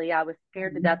 Obviously, I was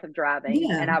scared to death of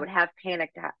driving, and I would have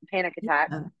panic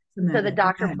attacks. So the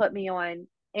doctor put me on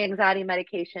anxiety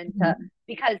medication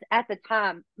because at the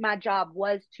time my job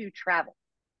was to travel.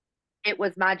 It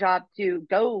was my job to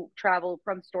go travel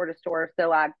from store to store.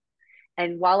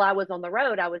 And while I was on the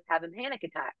road, I was having panic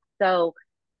attacks. So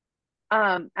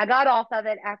I got off of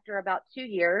it after about 2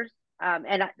 years,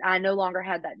 and I no longer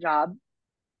had that job.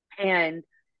 And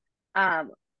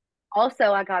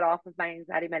also, I got off of my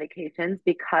anxiety medications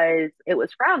because it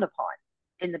was frowned upon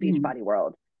in the Beachbody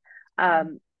world.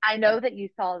 I know that you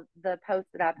saw the post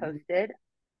that I posted,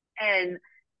 and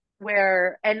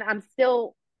I'm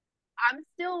still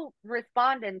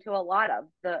responding to a lot of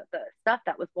the stuff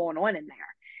that was going on in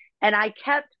there. And I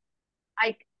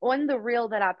on the reel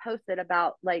that I posted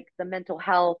about, like, the mental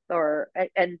health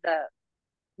and the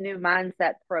new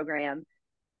mindset program,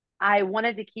 I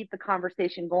wanted to keep the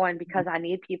conversation going because I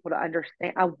need people to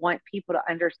understand. I want people to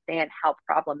understand how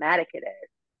problematic it is.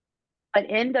 But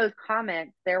in those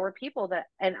comments, there were people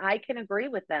and I can agree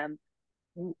with them.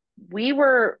 We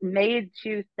were made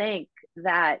to think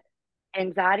that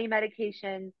anxiety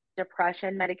medications,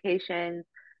 depression medications,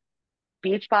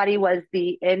 Beachbody was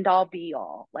the end all be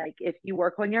all. Like, if you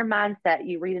work on your mindset,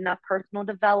 you read enough personal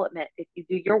development, if you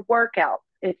do your workouts,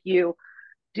 if you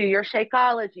do your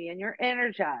Shakeology and your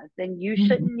Energize, then you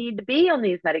shouldn't need to be on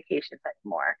these medications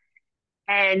anymore.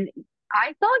 And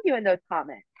I saw you in those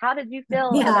comments. How did you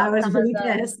feel Yeah, I about was some of really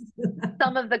the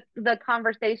pissed.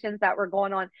 conversations that were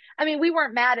going on? I mean, we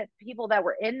weren't mad at people that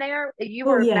were in there. You Oh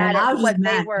were yeah, mad at I was what just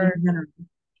they mad in were. general.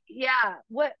 Yeah.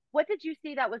 What did you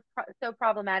see that was so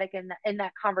problematic in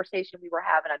that conversation we were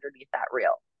having underneath that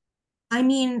reel? I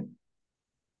mean,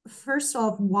 first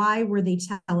off, why were they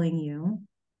telling you?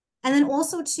 And then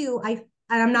also too, and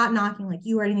I'm not knocking like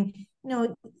you or anything.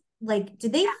 Like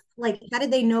did they like how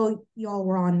did they know y'all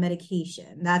were on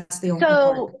medication? That's the only part.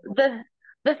 So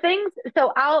the things.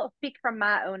 So I'll speak from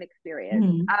my own experience.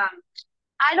 Mhm.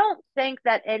 I don't think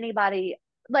that anybody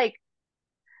like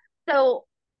so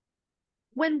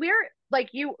when we're like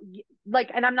you like,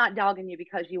 and I'm not dogging you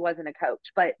because you wasn't a coach,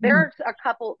 but Mhm.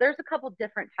 there's a couple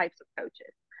different types of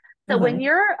coaches. So when Okay.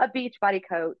 you're a Beachbody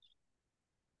coach,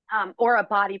 or a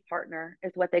body partner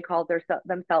is what they call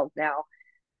themselves now.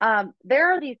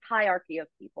 There are these hierarchy of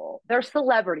people. They're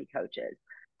celebrity coaches.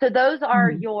 So Mhm.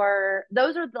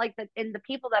 those are like the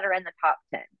people that are in the top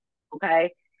 10.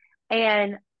 Okay.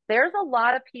 And there's a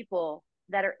lot of people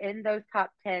that are in those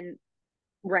top 10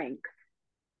 ranks.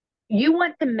 You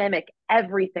want to mimic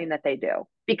everything that they do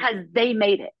because they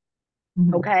made it.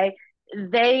 Mhm. Okay.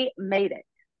 They made it.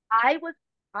 I was,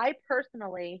 I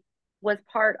personally was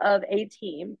part of a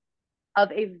team of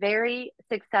a very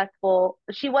successful,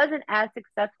 she wasn't as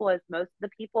successful as most of the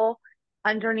people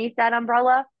underneath that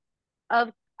umbrella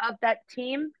of that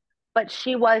team, but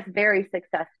she was very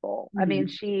successful. I mean, Mhm.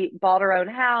 she bought her own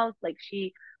house, like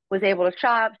she was able to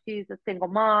shop, she's a single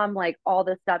mom, like all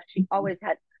this stuff. She Mhm. always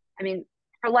had, I mean,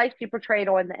 her life she portrayed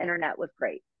on the internet was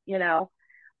great, you know.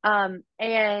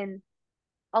 And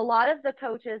a lot of the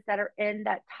coaches that are in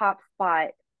that top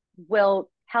spot will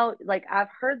tell, like I've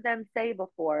heard them say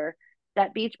before,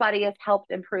 that Beachbody has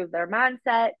helped improve their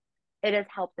mindset. It has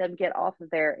helped them get off of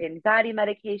their anxiety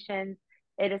medications.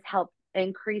 It has helped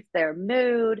increase their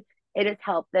mood. It has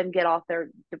helped them get off their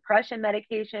depression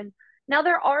medication. Now,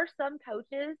 there are some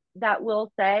coaches that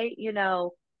will say,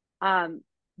 um,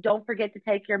 don't forget to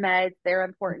take your meds. They're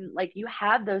important. Like you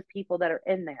have those people that are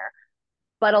in there.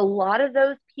 But a lot of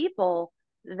those people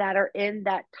that are in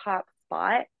that top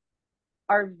spot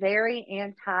are very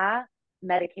anti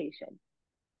medication.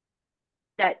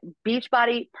 That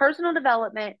Beachbody personal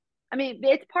development, I mean,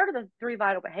 it's part of the three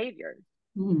vital behaviors.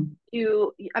 Mhm.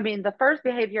 I mean, the first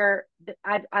behavior,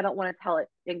 I don't want to tell it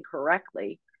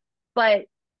incorrectly, but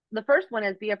the first one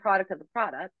is be a product of the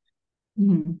product.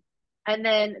 Mhm. And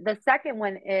then the second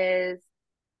one is,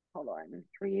 hold on,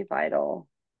 three vital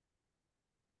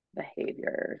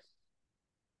behaviors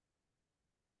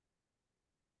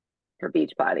for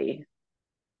Beachbody.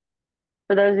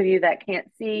 For those of you that can't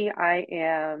see, I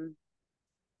am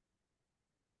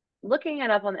looking it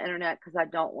up on the internet because I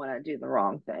don't want to do the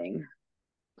wrong thing.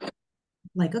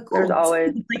 Like a There's cult.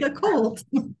 always, Like a cult.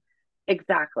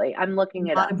 exactly, I'm A looking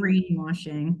it lot up. of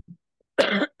brainwashing.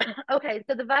 Okay,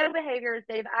 so the vital behaviors,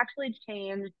 they've actually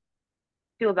changed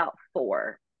to about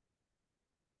four.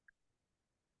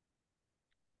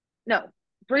 No,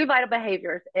 three vital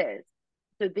behaviors is,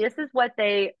 so this is what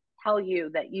they tell you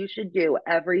that you should do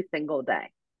every single day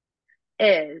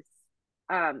is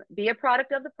be a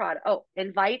product of the product. Oh,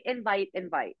 invite, invite,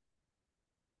 invite.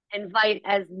 Invite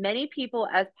as many people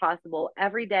as possible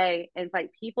every day. Invite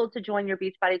people to join your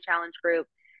Beachbody Challenge group.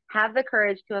 Have the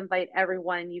courage to invite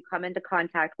everyone you come into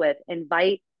contact with.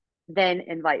 Invite, then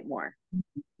invite more.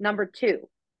 Number two,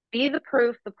 be the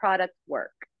proof the products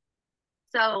work.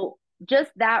 So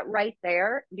just that right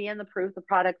there, being the proof the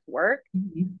products work.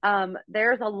 Mhm.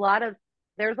 There's a lot of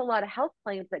health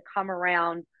claims that come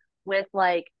around with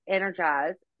like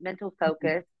energize, mental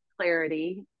focus,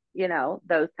 clarity,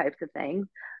 those types of things.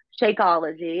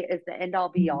 Shakeology is the end all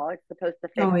be Mhm. all. It's supposed to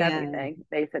fix Oh yeah. everything,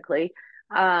 basically.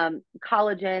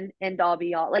 Collagen, end all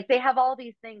be all. Like they have all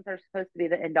these things that are supposed to be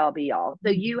the end all be all.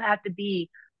 So you Mhm. have to be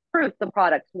proof the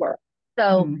products work.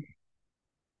 So Mhm.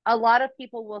 a lot of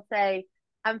people will say,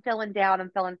 I'm feeling down, I'm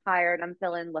feeling tired, I'm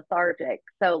feeling lethargic.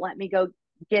 So let me go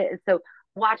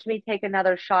watch me take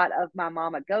another shot of my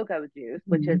mama go-go juice,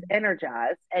 which is Mhm.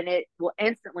 energized, and it will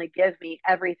instantly give me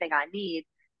everything I need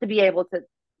to be able to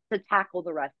tackle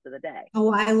the rest of the day.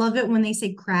 Oh, I love it when they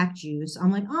say crack juice.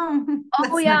 I'm like, oh, Oh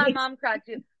that's yeah, nice. mom cried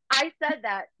too. I said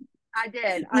that. I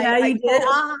did. Yeah, I you did. told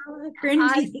Ah, I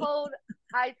cringy. told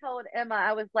I told Emma,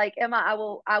 I was like, Emma,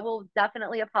 I will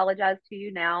definitely apologize to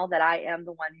you now that I am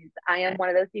one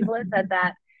of those people that said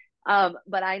that.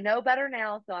 But I know better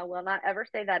now, so I will not ever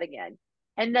say that again.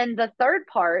 And then the third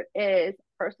part is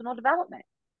personal development.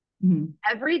 Mhm.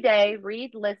 Every day,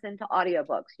 read, listen to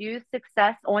audiobooks, use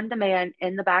Success on Demand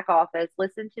in the back office,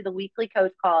 listen to the weekly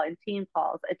coach call and team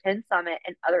calls, attend summit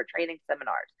and other training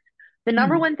seminars. The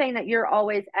number Mm. one thing that you're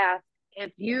always asked,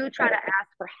 if you try to ask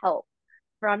for help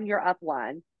from your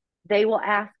upline, they will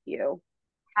ask you,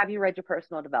 have you read your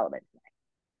personal development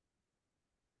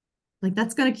Like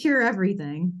that's going to cure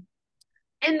everything.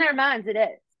 today? In their minds, it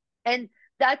is. And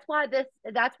that's why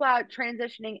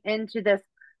transitioning into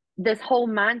this whole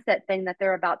mindset thing that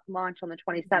they're about to launch on the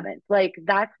 27th. Like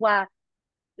that's why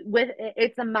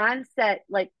it's a mindset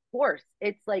like course.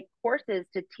 It's like courses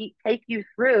to take you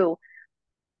through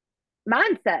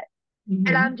mindset.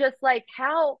 And I'm Mm-hmm. just like,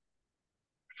 how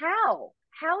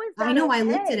is I that know I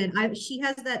looked at okay? it. She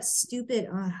has that stupid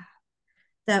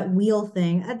that wheel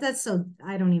thing. That's so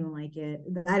I don't even like it.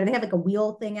 They have like a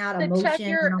wheel thing out, a The check motion,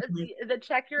 and your I'm like, the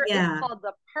check your it's yeah. called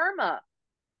the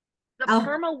Oh,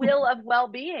 perma wheel of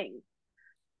well-being.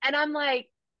 And I'm like,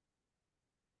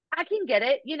 I can get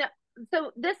it, you know.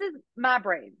 So this is my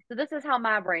brain. So this is how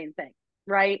my brain thinks,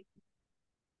 right?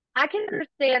 I can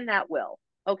understand that will.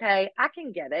 Okay. I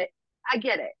can get it. I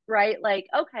get it, right? Like,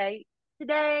 okay,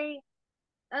 today,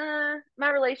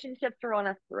 my relationships are on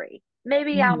a 3.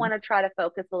 Maybe I mhm. want to try to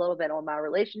focus a little bit on my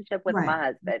relationship with my Right.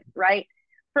 husband, right?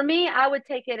 For me, I would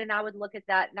take it and I would look at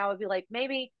that and I would be like,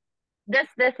 maybe this,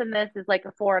 and this is like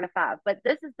a 4 and a 5. But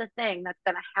this is the thing that's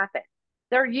going to happen.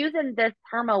 They're using this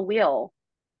perma wheel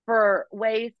for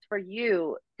ways for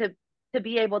you to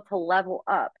be able to level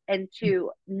up and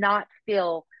to not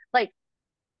feel like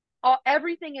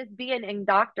everything is being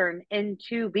indoctrined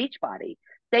into Beachbody.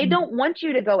 They Mhm. don't want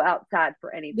you to go outside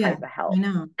for any Yeah, type of I help.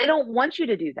 know. They don't want you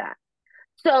to do that.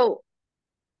 So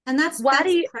And that's why do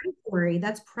that's you? predatory.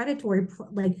 That's predatory.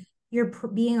 Like you're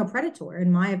being a predator,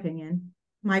 in my opinion.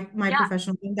 My Yeah,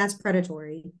 professional opinion, that's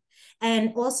predatory.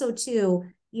 And also, too,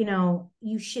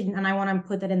 you shouldn't. And I want to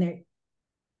put that in there.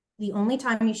 The only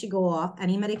time you should go off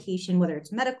any medication, whether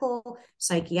it's medical,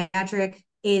 psychiatric,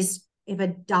 is if a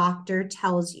doctor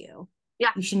tells you.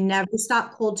 yeah, You should never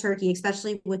stop cold turkey,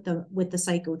 especially with the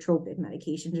psychotropic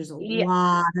medications. There's a yeah,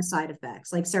 lot of side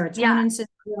effects, like yeah, serotonin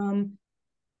syndrome.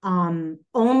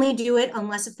 Only do it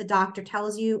unless if the doctor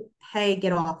tells you, hey,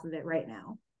 get off of it right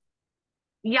now.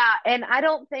 yeah. And I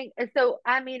don't think so.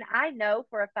 I mean, I know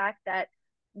for a fact that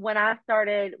when I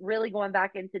started really going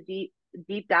back into deep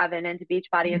diving into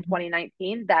Beachbody in Mhm.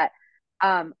 2019, that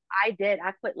I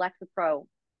quit Lexapro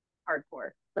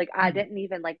hardcore. Like I Mhm. didn't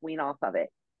even like wean off of it.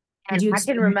 Did And you I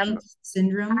can remember experience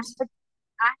syndromes?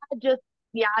 I had just,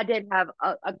 yeah, I did have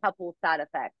a couple side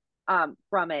effects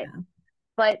from it. Yeah.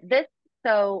 But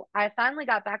so I finally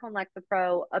got back on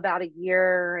Lexapro about a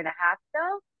year and a half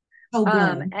ago. Oh,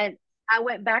 good. And I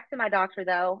went back to my doctor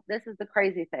though. This is the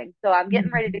crazy thing. So I'm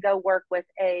getting ready to Mhm. go work with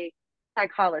a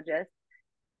psychologist.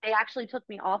 They actually took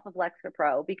me off of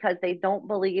Lexapro because they don't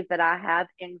believe that I have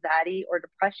anxiety or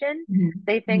depression. Mhm.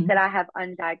 They think that Mhm. I have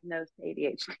undiagnosed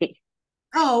ADHD.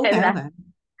 Oh, And okay, that okay.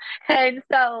 and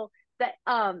so the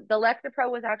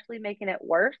Lexapro was actually making it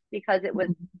worse because it was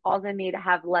Mhm. causing me to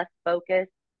have less focus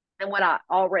than what I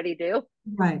already do.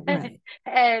 Right, right.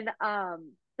 And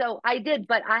so I did,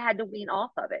 but I had to wean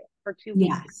off of it for 2 weeks.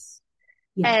 Yes.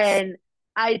 Yes. And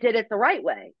I did it the right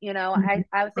way. You know, Mhm.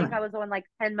 I think I Correct. was on like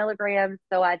 10 milligrams.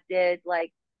 So I did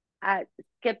like, I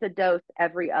skipped a dose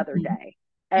every other Mhm. day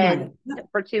and Right. Yep.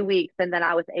 for 2 weeks. And then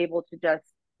I was able to just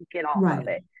get off of Right.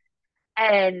 it.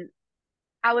 And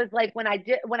I was like, when I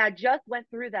just went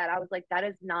through that, I was like, that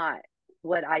is not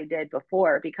what I did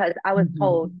before because I was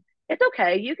told, Mhm. it's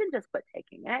okay. You can just quit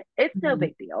taking it. It's no Mhm.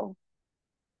 big deal.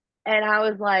 And I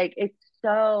was like, it's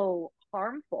so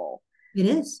harmful. It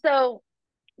is. So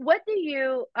what do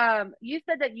you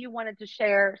said that you wanted to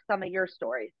share some of your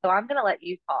stories. So I'm going to let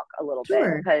you talk a little bit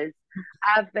Sure. because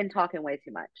I've been talking way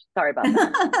too much. Sorry about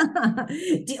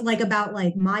that. Like about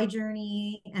like my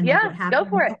journey and like Yeah, what go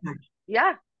for happened. it. Okay.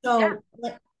 Yeah. Yeah. So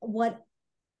like what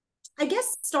I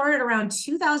guess started around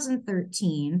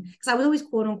 2013 because I was always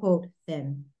quote unquote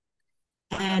thin.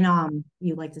 Uh-huh. And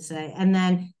you like to say. And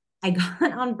then I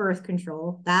got on birth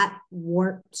control. That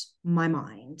warped my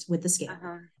mind with the scale.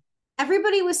 Uh-huh.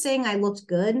 Everybody was saying I looked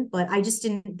good, but I just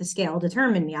didn't, the scale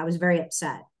determined me. I was very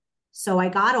upset. So I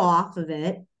got off of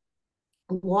it,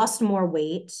 lost more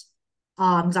weight.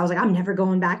 Because I was like, I'm never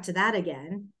going back to that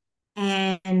again.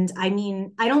 And I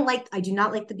mean, I do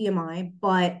not like the BMI,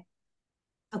 but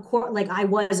like I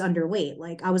was underweight.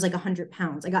 Like I was like 100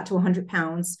 pounds. I got to 100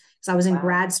 pounds because I was in Wow.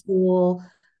 grad school.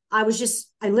 I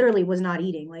literally was not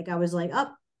eating. Like I was like,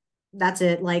 oh, that's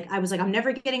it. Like I was like, I'm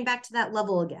never getting back to that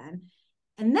level again.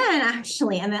 And then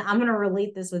I'm going to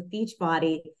relate this with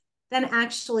Beachbody. Then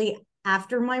actually,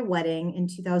 after my wedding in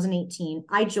 2018,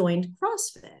 I joined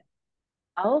CrossFit.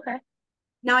 Oh, okay.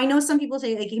 Now I know some people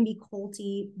say it can be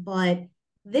culty, but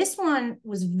this one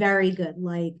was very good.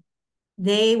 Like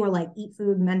they were like, eat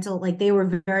food, mental, like they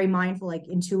were very mindful, like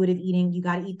intuitive eating. You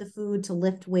got to eat the food to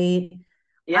lift weight.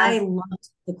 Yeah. I loved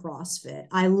the CrossFit.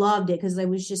 I loved it because they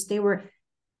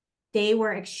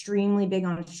were extremely big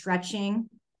on stretching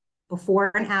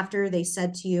before and after. They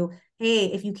said to you, hey,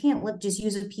 if you can't lift, just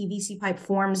use a PVC pipe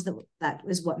forms. That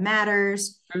is what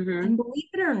matters. Mm-hmm. And believe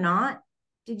it or not,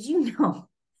 did you know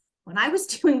when I was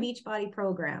doing Beachbody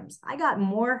programs, I got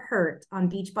more hurt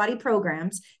on Beachbody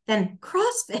programs than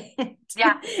CrossFit.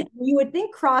 Yeah. You would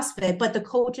think CrossFit, but the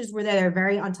coaches were there, they're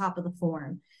very on top of the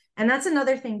form. And that's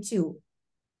another thing too.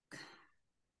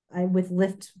 I with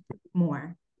lift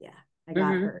more. Yeah, I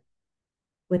got Mm-hmm. hurt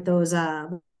with those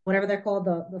whatever they're called,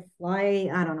 the fly,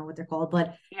 I don't know what they're called,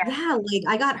 but Yeah. yeah, like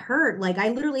I got hurt. Like I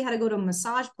literally had to go to a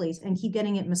massage place and keep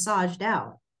getting it massaged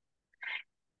out.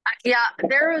 Yeah.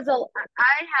 There is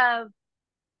I have,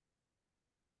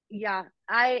 yeah,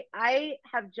 I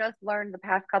have just learned the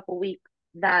past couple weeks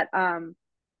that,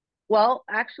 well,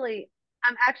 actually,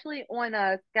 I'm actually on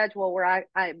a schedule where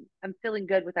I'm feeling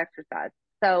good with exercise.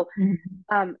 So,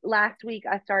 Mhm. last week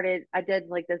I did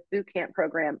like this boot camp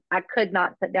program. I could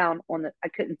not sit down I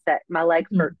couldn't sit. My legs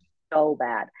hurt so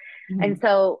bad. And Mhm.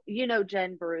 so,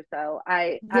 Jen Baruso,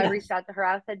 I reached Yes. out to her.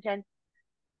 I said, Jen,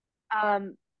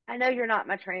 I know you're not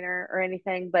my trainer or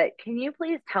anything, but can you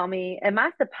please tell me, am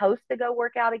I supposed to go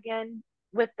work out again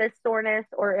with this soreness,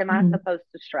 or am I Mhm. supposed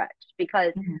to stretch?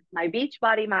 Because Mhm. my beach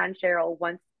body mind, Cheryl,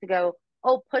 wants to go,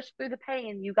 oh, push through the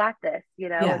pain. You got this,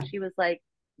 Yeah. And she was like,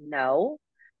 no,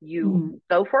 you Mhm.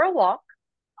 go for a walk,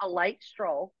 a light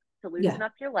stroll to loosen Yeah.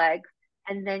 up your legs,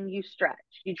 and then you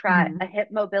stretch. You try a Mhm.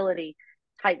 hip mobility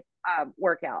type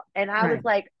workout. And I was Right.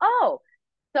 like, oh,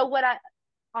 so what I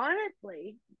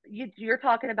honestly, you're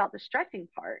talking about the stretching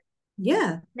part.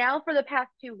 Yeah. Now, for the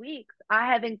past 2 weeks, I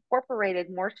have incorporated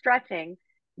more stretching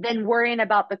than worrying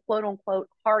about the quote unquote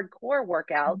hardcore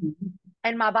workouts, Mhm.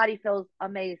 and my body feels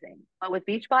amazing. But with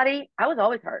Beachbody, I was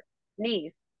always hurt: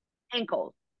 knees,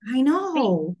 ankles, I feet,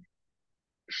 know.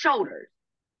 shoulders,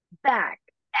 back,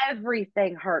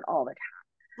 everything hurt all the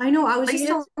time. I know. I was But you just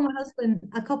telling just, my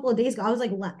husband a couple of days ago. I was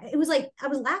like, it was like I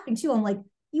was laughing too. I'm like,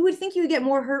 you would think you would get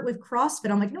more hurt with CrossFit.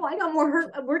 I'm like, no, I got more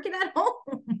hurt working at home.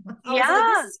 I was like, this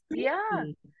yeah, is yeah.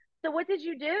 crazy. So, what did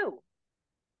you do?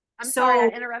 I'm sorry, I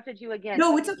So interrupted you again.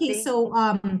 no, it's okay. See? So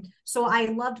I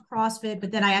loved CrossFit,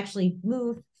 but then I actually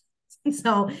moved.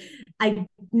 So I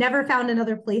never found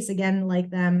another place again like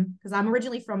them because I'm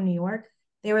originally from New York.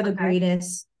 They were the Okay.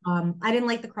 greatest. I didn't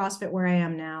like the CrossFit where I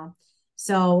am now.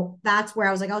 So that's where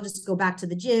I was like, I'll just go back to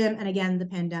the gym. And again, the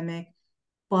pandemic.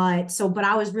 But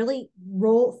I was really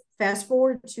roll fast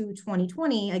forward to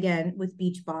 2020 again with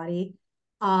Beachbody.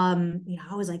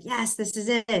 I was like, yes, this is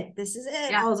it. This is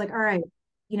it. Yeah. I was like, all right.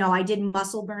 I did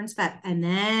muscle burns fat, and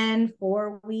then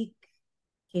 4 week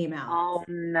came out. Oh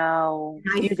no,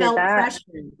 And I you did felt that? pressure.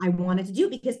 I wanted to do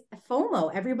it because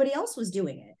FOMO, everybody else was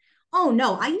doing it. Oh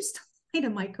no, I used to say to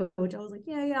my coach, I was like,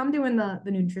 yeah, I'm doing the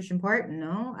nutrition part.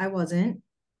 No, I wasn't.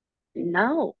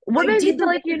 No. What I made you did feel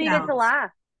the like you needed to workouts. lie?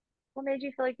 What made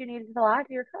you feel like you needed to lie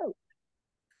to your coach?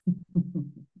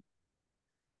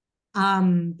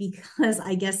 Because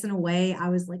I guess in a way I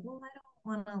was like, well, I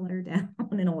don't want to let her down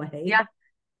in a way. Yeah,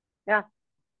 yeah.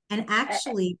 And Eh,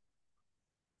 actually,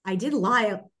 I did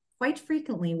lie quite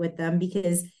frequently with them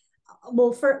because,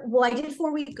 well, I did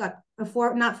 4 week got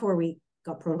four not 4 week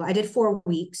got protocol. I did 4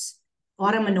 weeks.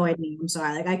 Autumn mm-hmm, annoyed me. I'm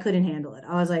sorry, like I couldn't handle it.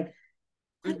 I was like,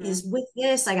 what mm-hmm. is with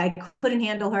this? Like I couldn't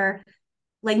handle her.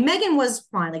 Like Megan was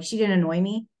fine. Like she didn't annoy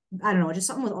me. I don't know, just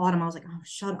something with Autumn. I was like, oh,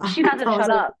 shut up. She doesn't I was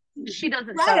shut like, up. She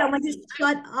doesn't shut right. I'm up. like, just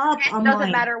shut up. It I'm doesn't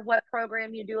like, matter what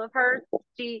program you do of hers.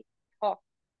 She talks.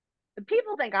 The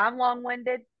people think I'm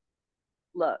long-winded.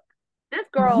 Look, this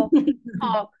girl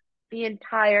talks the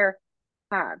entire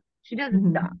time. She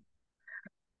doesn't stop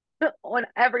Mhm. on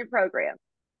every program.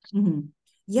 Mhm.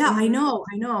 Yeah, I Mm-hmm. know,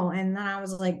 I know. And then I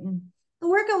was like, the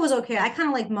workout was okay. I kind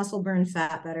of like muscle burn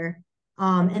fat better.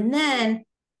 Mm-hmm. And then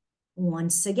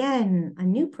once again, a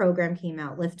new program came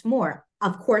out, Lift More.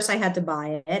 Of course, I had to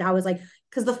buy it. I was like,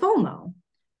 because the FOMO.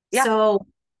 Yeah. So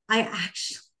I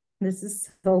actually, this is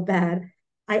so bad.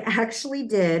 I actually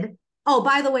did. Oh,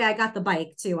 by the way, I got the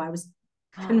bike too. I was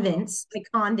convinced. I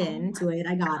conned Oh my into it.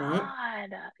 I got it. God. I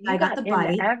You got got the into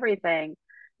bike. everything.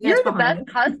 Yeah, You're it's the behind best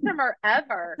me. customer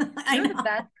ever. I You're the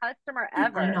best know. customer I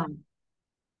ever. know.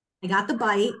 I got the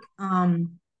bike.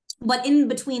 But in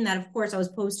between that, of course, I was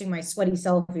posting my sweaty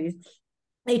selfies.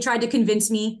 They tried to convince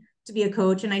me to be a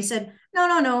coach, and I said, no,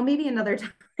 no, no, maybe another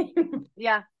time.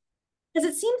 Yeah. Because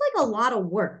it seemed like a lot of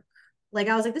work. Like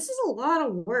I was like, this is a lot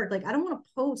of work. Like I don't want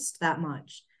to post that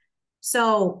much.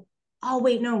 So, oh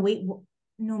wait, no,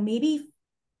 maybe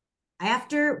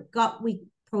after gut week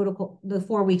protocol, the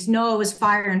 4 weeks. No, it was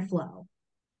fire and flow.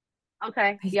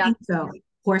 Okay. I Yeah. think so.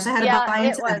 Of course, I had to Yeah, buy it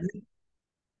into was. that.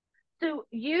 So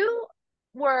you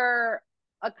were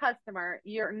a customer,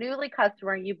 you're a newly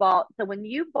customer, you bought, so when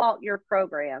you bought your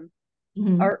program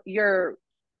Mhm. or your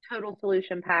total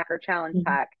solution pack or challenge Mhm.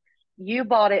 pack, you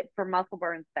bought it for muscle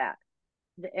burn fat,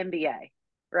 the MBA,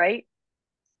 right?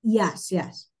 Yes,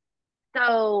 yes.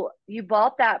 So you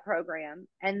bought that program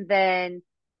and then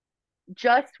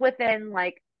just within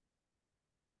like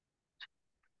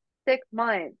 6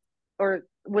 months or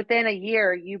within a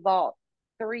year, you bought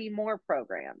three more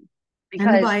programs And the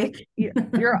because bike.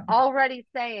 you're already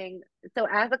saying, so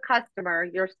as a customer,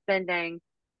 you're spending,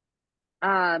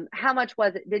 how much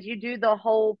was it? Did you do the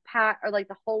whole pack or like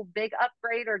the whole big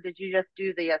upgrade, or did you just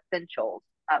do the essentials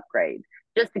upgrade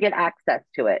just to get access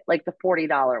to it, like the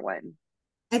 $40 one?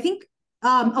 I think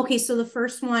okay, so the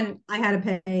first one I had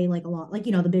to pay like a lot, like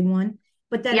the big one.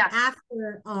 But then Yeah.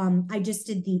 after I just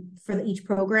did each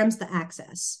programs the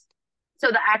access. So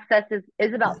the access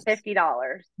is about Yes.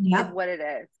 $50 is Yep. what it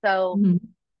is. So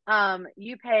Mhm.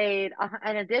 you paid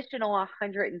an additional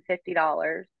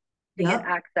 $150 to get Yep.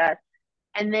 access,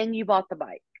 and then you bought the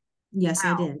bike. Yes,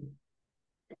 I Wow. did.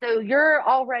 So you're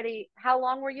already, how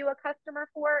long were you a customer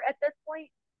for at this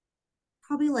point?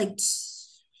 Probably like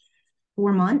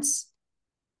 4 months.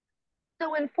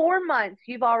 So in 4 months,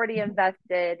 you've already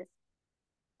invested.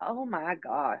 Oh my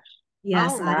gosh. Oh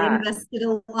Yes, I my. invested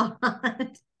a lot.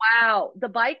 Wow. The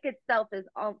bike itself is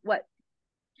what,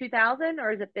 2000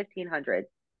 or is it 1500?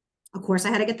 Of course, I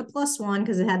had to get the plus one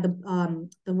because it had the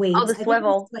Oh, weights. the I think it was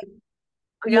swivel. like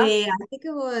Oh, yeah. I think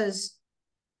it was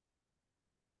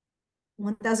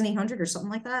 1,800 or something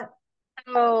like that.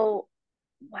 Oh,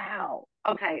 wow.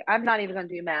 Okay. I'm not even going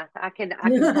to do math. I can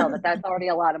tell that that's already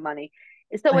a lot of money.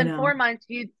 So I in know. 4 months,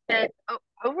 you spent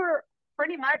over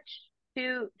pretty much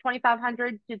to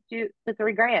 2,500 to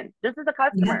 3 grand. This is a Yeah.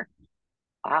 customer.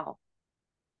 Wow.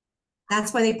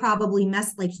 That's why they probably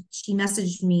she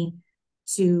messaged me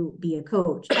to be a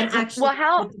coach. And Well, actually,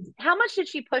 how much did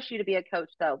she push you to be a coach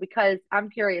though? Because I'm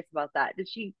curious about that. Did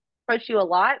she push you a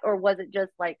lot, or was it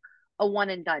just like a one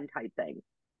and done type thing?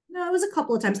 no, it was a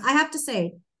couple of times. I have to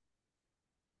say,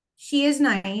 she is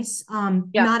nice,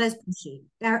 Yeah. not as pushy.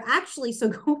 They're actually, so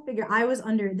go figure, I was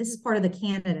under, this is part of the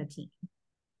Canada team.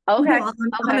 Okay. I'm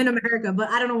Okay. in America, but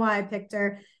I don't know why I picked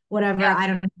her. Whatever. Yeah. I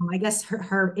don't know. I guess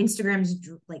her Instagram's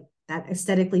like that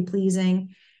aesthetically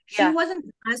pleasing. She Yeah. wasn't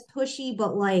as pushy,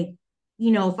 but like,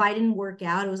 if I didn't work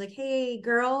out, it was like, hey,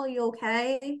 girl, you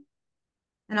okay?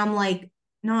 And I'm like,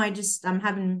 no, I'm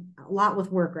having a lot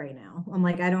with work right now. I'm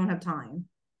like, I don't have time.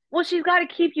 Well, she's got to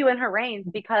keep you in her reins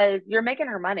because you're making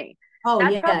her money. Oh,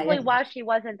 That's yeah, yeah. probably why she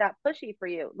wasn't that pushy for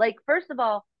you. Like, first of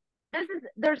all,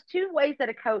 there's two ways that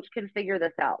a coach can figure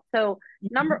this out. So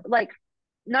Mhm.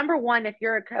 number one, if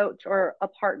you're a coach or a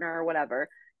partner or whatever,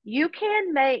 you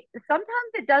can make,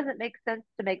 sometimes it doesn't make sense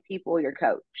to make people your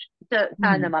coach, to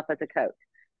sign Mhm. them up as a coach.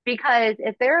 Because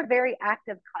if they're a very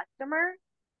active customer,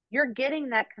 you're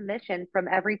getting that commission from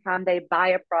every time they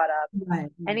buy a product. Right,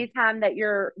 right. Anytime that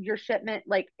your shipment,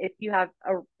 like if you have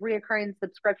a reoccurring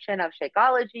subscription of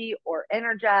Shakeology or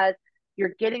Energize,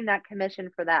 you're getting that commission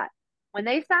for that. When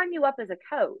they sign you up as a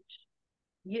coach,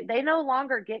 they no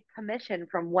longer get commission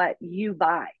from what you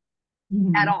buy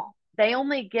at Mhm. all. They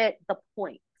only get the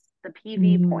points, the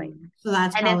PV points. So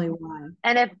that's And if probably why.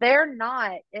 if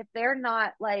they're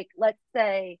not like, let's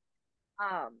say,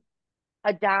 um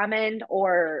a diamond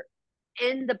or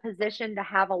in the position to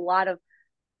have a lot of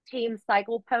team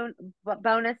cycle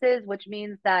bonuses, which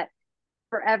means that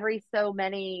for every so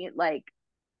many like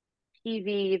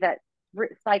PV that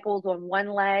cycles on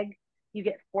one leg, you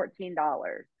get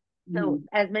 $14. So Mhm.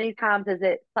 as many times as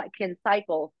it can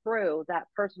cycle through that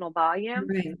personal volume,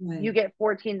 Right, you right. get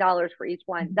 $14 for each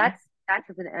one. Mhm. That's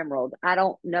as an emerald. I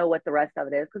don't know what the rest of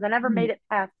it is because I never Mhm. made it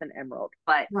past an emerald.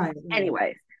 But Right, right,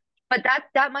 anyways, but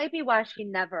that might be why she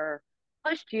never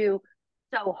pushed you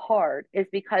so hard, is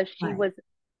because she right, was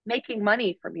making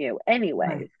money from you right.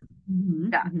 anyways.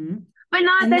 Yeah. Hmm. But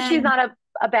not And that she's then, not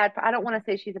a bad, I don't want to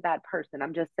say she's a bad person.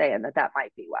 I'm just saying that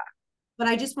might be why. but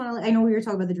I just want to, I know we were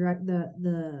talking about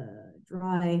the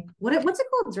dry, what's it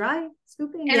called? Dry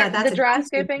scooping? And Yeah, the that's a dry dry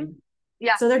scooping. scooping.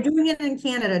 Yeah. So they're doing it in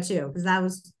Canada too, because that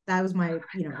was my,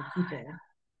 people.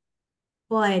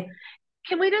 But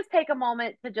Can we just take a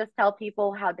moment to just tell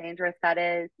people how dangerous that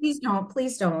is? please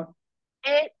don't.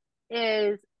 It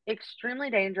is extremely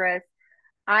dangerous.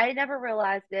 I never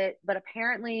realized it, but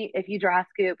apparently, if you dry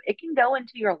scoop, it can go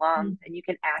into your lungs and you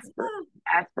can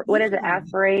aspirate. What is it? Yeah.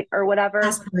 Aspirate or whatever.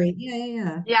 Aspirate. Yeah,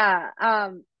 yeah, yeah. Yeah.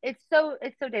 it's so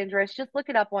dangerous. Just look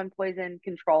it up on poison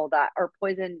control dot or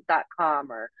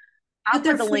poison.com, or I'll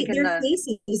But put the link in their the.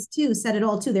 faces too said it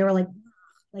all too. They were like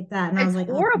that. And I It's was like,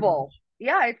 oh my horrible. gosh.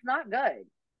 Yeah, it's not good.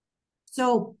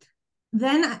 So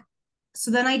then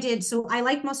I did, so I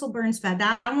like muscle burns fat.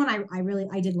 That one I really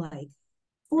I did like.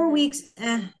 4 weeks,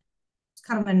 it's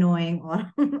kind of annoying.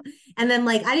 And then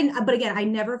like I didn't, but again, I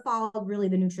never followed really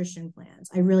the nutrition plans.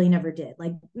 I really never did.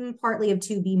 Like partly of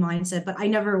 2B mindset, but I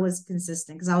never was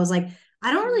consistent because I was like,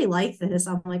 I don't really like this.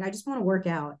 I'm like, I just want to work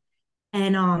out.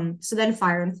 And so then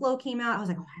Fire and Flow came out. I was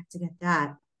like, oh, I have to get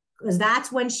that. Because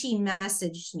that's when she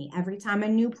messaged me. Every time a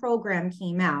new program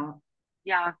came out,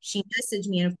 Yeah. she messaged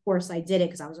me. And of course I did it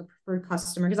because I was a preferred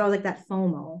customer, because I was like that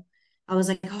FOMO. I was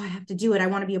like, oh, I have to do it. I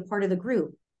want to be a part of the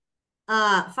group.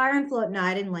 Fire and Float. No,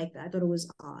 I didn't like that. I thought it was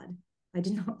odd. I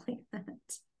did not like that.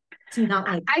 Did not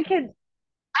like I that. can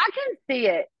I can see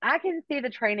it. I can see the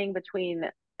training between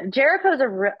Jericho's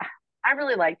I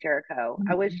really like Jericho.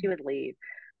 I wish he Mhm. would leave.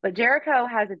 But Jericho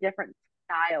has a different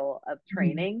style of Mhm.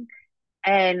 training.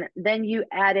 And then you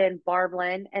add in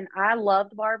Barblin, and I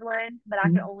loved Barblin, but I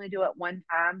could Mhm. only do it one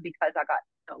time because I got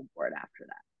so bored after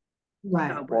that. Right,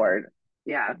 So right. bored.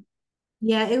 Yeah.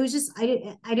 Yeah, it was just I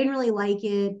didn't really like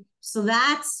it. So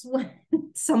that's when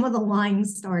some of the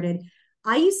lines started.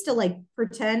 I used to like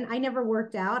pretend I never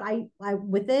worked out. I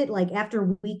with it, like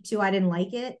after week 2, I didn't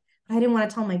like it. But I didn't want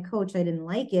to tell my coach I didn't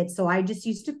like it. So I just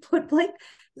used to put like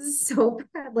so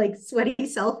bad, like sweaty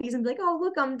selfies and be like, oh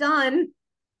look, I'm done.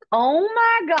 Oh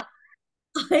my God.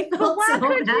 I But felt why so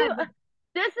could you? bad.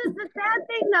 This is the sad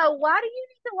thing though. Why do you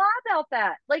need to lie about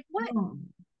that? Like Oh,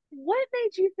 what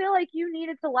made you feel like you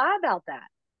needed to lie about that?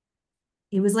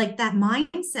 it was like that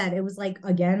mindset. It was like,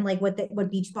 again, like what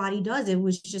Beachbody does. It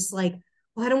was just like,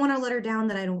 well, I don't want to let her down,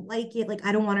 that I don't like it. Like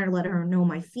I don't want her to let her know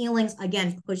my feelings.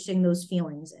 Again, pushing those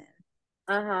feelings in.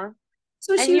 Uh-huh.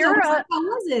 So And she was you're always like, a how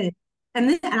was it?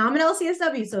 And I'm an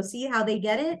LCSW. So see how they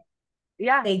get it?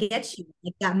 yeah, They get you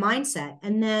like that mindset.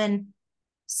 And then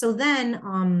so then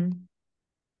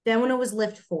when it was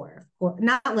lift four, or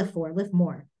not lift four, lift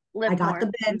more. I lift got more.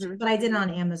 the bench, Hmm. but I did it on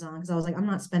Amazon because I was like, I'm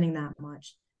not spending that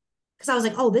much. Because I was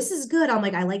like, oh, this is good. I'm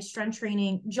like, I like strength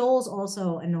training. Joel's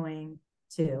also annoying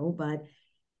too, but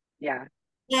Yeah.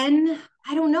 then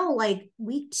I don't know, like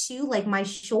week 2, like my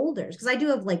shoulders, because I do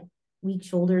have like weak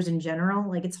shoulders in general.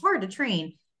 Like it's hard to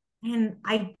train. And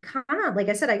I kind of, like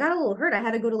I said, I got a little hurt. I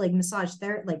had to go to like massage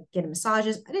therapy, like get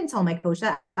massages. I didn't tell my coach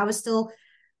that. I was still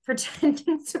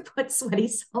pretending to put sweaty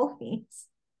selfies.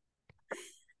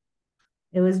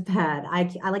 It was bad.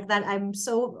 I like that. I'm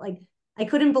so like, I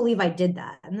couldn't believe I did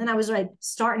that. And then I was like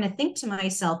starting to think to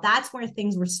myself, that's where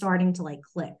things were starting to like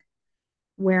click,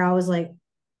 where I was like,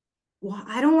 well,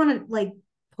 I don't want to like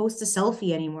post a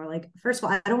selfie anymore. Like, first of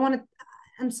all, I don't want to,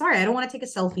 I'm sorry, I don't want to take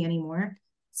a selfie anymore.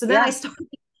 So then I Yeah. started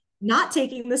not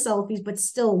taking the selfies, but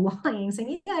still lying,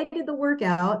 saying, yeah, I did the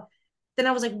workout. Then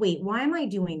I was like, wait, why am I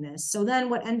doing this? So then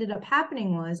what ended up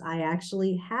happening was I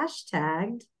actually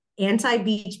hashtagged anti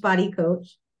beach body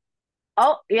coach.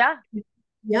 Oh, yeah.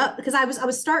 Yep, because I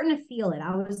was starting to feel it.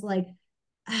 I was like,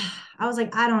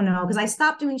 I don't know, because I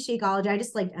stopped doing Shakeology. I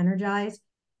just like energized.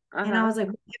 And I Uh-huh. was like,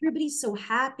 everybody's so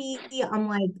happy. I'm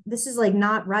like, this is like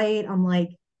not right. I'm like,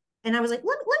 and I was like,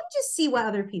 let me just see what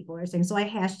other people are saying. So I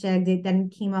hashtagged it, then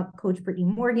came up Coach Brittany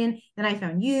Morgan, then I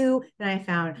found you, then I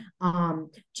found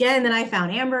Jen, then I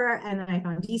found Amber, and then I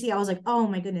found DC. I was like, oh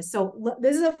my goodness. So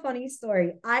this is a funny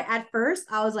story. At first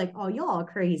I was like, oh, y'all are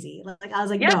crazy. Like I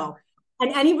was like, Yeah. no.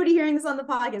 And anybody hearing this on the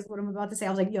podcast, what I'm about to say, I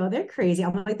was like, yo, they're crazy.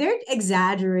 I'm like, they're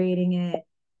exaggerating it.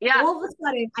 Yeah. All of a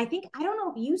sudden, I don't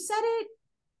know if you said it,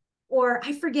 or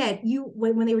I forget, you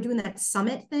when they were doing that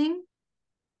summit thing,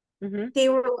 Hmm. they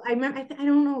were, I remember, I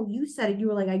don't know, you said it, you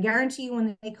were like, I guarantee you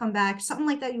when they come back, something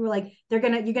like that, you were like, you're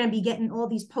gonna be getting all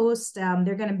these posts,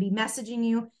 they're gonna be messaging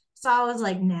you. So I was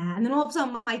like, nah. And then all of a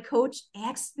sudden my coach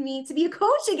asked me to be a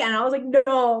coach again. I was like,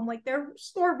 no. I'm like, they're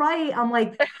so right. I'm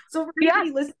like, so for Yeah.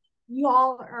 anybody listening, you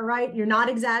all are right. You're not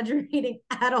exaggerating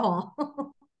at all.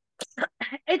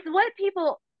 It's what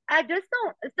people I just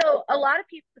don't so a lot of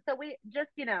people so we just,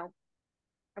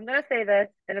 I'm gonna say this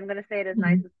and I'm gonna say it as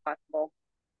nice Mhm. as possible.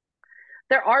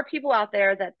 There are people out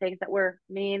there that think that we're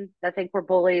mean, that think we're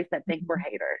bullies, that think we're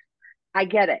haters. I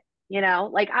get it.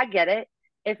 Like I get it.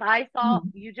 If I saw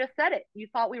Mhm. you just said it, you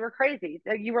thought we were crazy.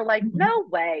 You were like, Mhm. no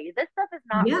way, this stuff is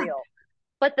not Yeah. real.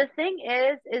 But the thing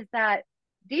is that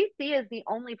DC is the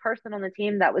only person on the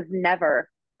team that was never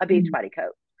a Mhm. Beachbody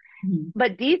coach. Mhm.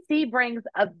 But DC brings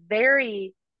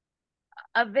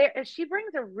she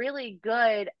brings a really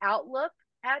good outlook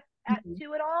at Mhm.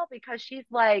 to it all because she's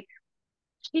like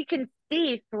she can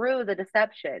see through the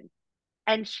deception.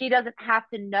 and she doesn't have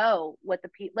to know what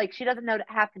like she doesn't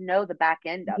have to know the back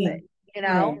end of Yeah. it, you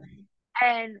know? Right.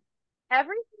 And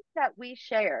everything that we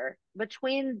share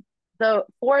between the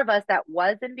four of us that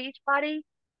was in Beachbody,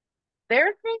 there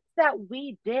are things that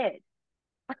we did.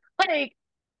 Like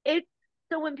it's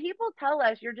so when people tell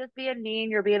us you're just being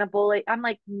mean, you're being a bully, I'm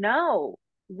like, no,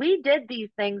 we did these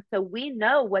things so we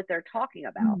know what they're talking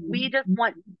about. We just Mhm.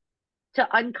 want to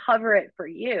uncover it for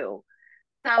you.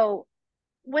 So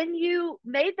when you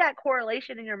made that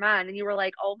correlation in your mind and you were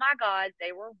like, oh my God,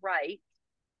 they were right,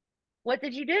 what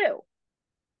did you do?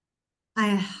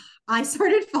 I I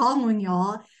started following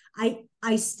y'all.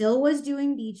 I still was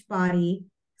doing Beachbody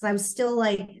because I was still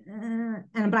like, and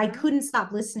but I Mm-hmm. couldn't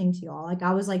stop listening to y'all. Like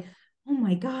I was like, oh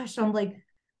my gosh, I'm like,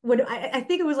 when I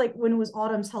think it was like when it was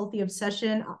Autumn's healthy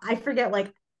obsession. I forget,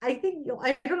 like I think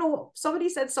I don't know. Somebody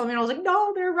said something, and I was like,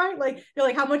 no, they're right. Like they're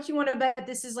like, how much you want to bet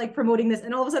this is like promoting this?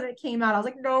 And all of a sudden it came out. I was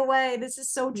like, no way, this is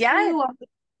so Yes. true. I'm like,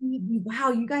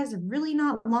 wow, you guys are really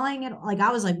not lying at all. Like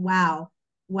I was like, wow,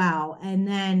 wow. And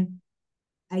then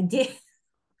I did.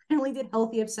 I only did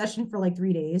healthy obsession for like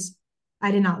 3 days.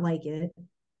 I did not like it.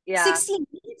 Yeah. 16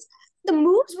 minutes. The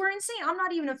moves were insane. I'm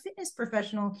not even a fitness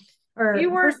professional or You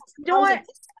were personal. I was doing like,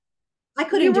 I you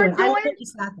couldn't do were it. I doing literally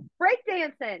sat there.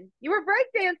 breakdancing. You were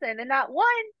breakdancing in that one.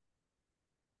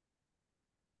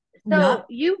 So Yep.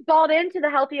 you bought into the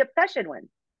healthy obsession one.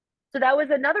 So that was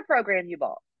another program you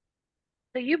bought.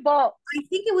 So you bought, I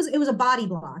think it was a body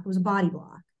block. It was a body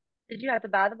block. did you have to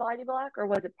buy the body block or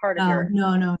was it part of No, your,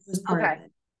 no, no. It was part of okay.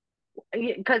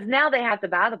 it. Because now they have to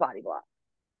buy the body block.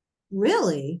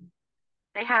 Really?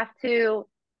 They have to,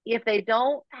 if they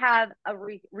don't have a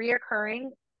reoccurring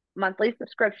monthly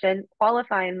subscription,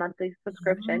 qualifying monthly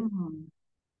subscription,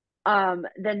 Oh.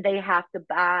 then they have to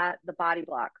buy the body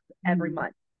blocks every Hmm.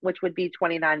 month, which would be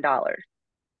 $29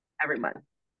 every month.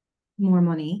 More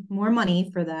money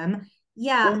for them.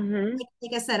 Yeah, Mm-hmm.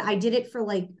 like I said, I did it for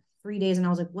like 3 days and I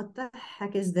was like, what the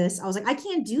heck is this? I was like, I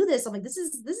can't do this. I'm like, this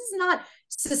is not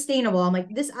sustainable. I'm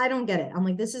like, this, I don't get it. I'm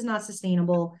like, this is not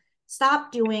sustainable.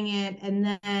 Stop doing it. And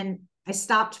then I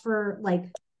stopped for like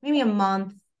maybe a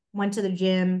month, went to the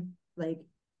gym, like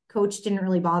coach didn't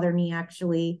really bother me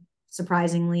actually,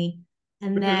 surprisingly.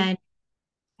 And Mm-hmm. then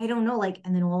I don't know, like,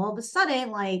 and then all of a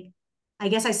sudden, like, I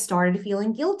guess I started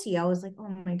feeling guilty. I was like, oh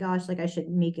my gosh, like I should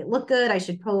make it look good. I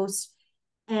should post.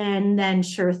 And then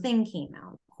Sure Thing came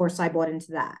out. Of course, I bought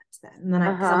into that then. And then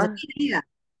because I was like, Uh-huh. yeah,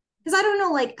 because I don't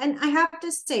know, like, and I have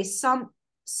to say,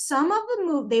 some of the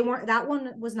move they weren't. That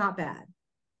one was not bad.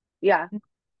 Yeah.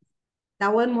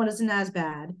 That one wasn't as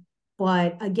bad.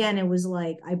 But again, it was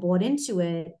like I bought into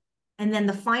it. And then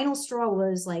the final straw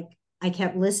was like I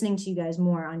kept listening to you guys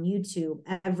more on YouTube,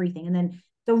 everything. And then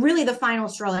the final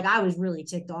straw, like I was really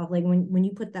ticked off. Like when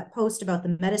you put that post about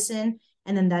the medicine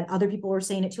and then that other people were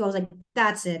saying it too, I was like,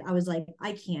 that's it. I was like,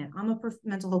 I can't. I'm a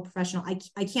mental health professional.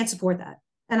 I can't support that.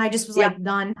 And I just was Yeah. like,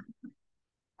 done.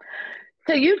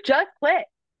 So you just quit.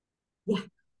 Yeah.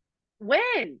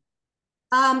 When?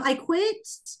 I quit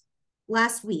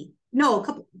last week. No, a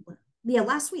couple, yeah,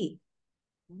 last week.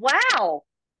 Wow.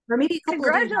 Or maybe a couple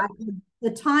of days Congratu- back. The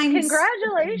times.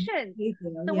 Congratulations.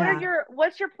 So Yeah.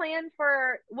 what's your plan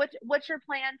for what's your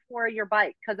plan for your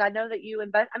bike? Because I know that you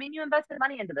invested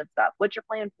money into this stuff. What's your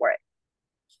plan for it?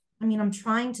 I mean, I'm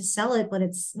trying to sell it, but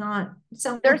it's not There's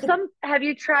selling. some, have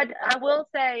you tried, I will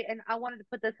say, and I wanted to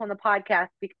put this on the podcast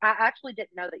because I actually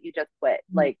didn't know that you just quit.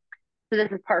 Like, so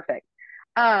this is perfect.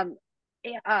 Um,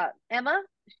 Emma,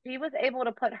 she was able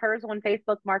to put hers on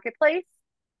Facebook Marketplace,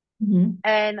 Mm-hmm.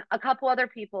 and a couple other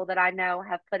people that I know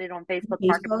have put it on Facebook Facebook.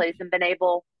 Marketplace and been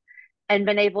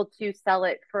able to sell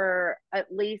it for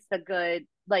at least a good,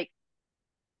 like,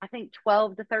 I think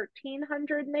 12 to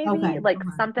 1300 maybe, Okay. like Okay.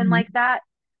 something Mhm. like that.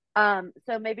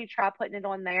 So maybe try putting it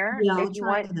on there Yeah, if I'll you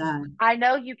try want. that. I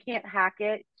know you can't hack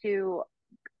it to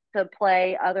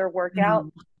play other I workouts,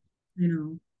 know. I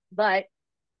know. but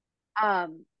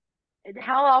um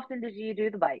how often did you do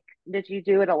the bike? Did you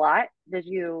do it a lot? Did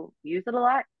you use it a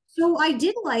lot? So I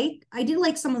did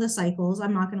like some of the cycles.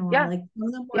 I'm not gonna lie. Yeah, Like some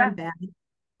of them yeah. weren't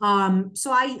bad.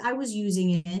 So I was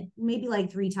using it maybe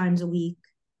like 3 times a week.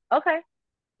 Okay.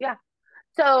 Yeah.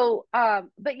 So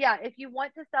but yeah, if you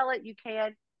want to sell it, you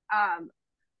can. Um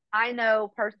I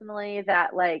know personally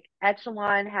that like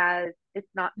Echelon has, it's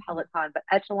not Peloton, but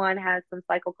Echelon has some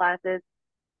cycle classes.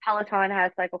 Peloton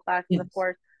has cycle classes, of Yes.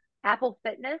 course. Apple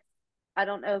Fitness, I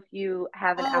don't know if you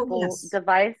have an Oh, Apple yes.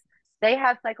 device. They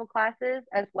have cycle classes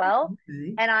as well.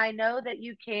 Okay. And I know that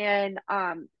you can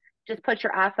just put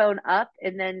your iPhone up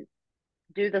and then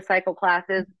do the cycle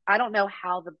classes. I don't know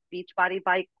how the Beachbody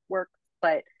bike works,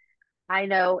 but I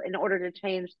know in order to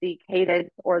change the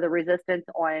cadence or the resistance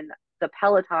on the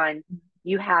Peloton,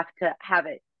 you have to have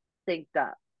it synced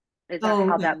up. Is that Oh,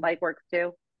 how okay. that bike works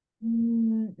too?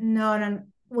 No, no, no.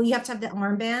 Well, you have to have the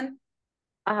armband,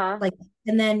 Uh-huh. like,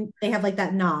 and then they have like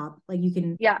that knob, like you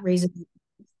can Yeah. raise it,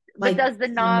 But like, does the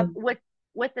knob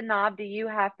with the knob, do you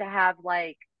have to have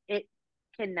like it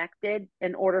connected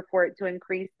in order for it to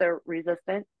increase the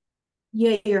resistance?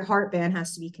 yeah, your heart band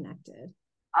has to be connected.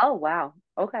 Oh wow.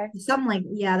 Okay. Something like,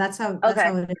 yeah, that's Okay.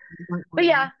 how it is. But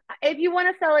yeah, if you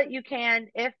want to sell it, you can.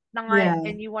 If not, Yeah,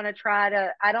 and you want to try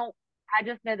to, I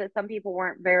just know that some people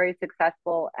weren't very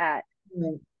successful at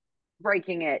right.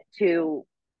 breaking it to,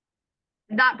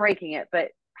 not breaking it,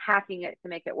 but hacking it to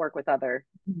make it work with other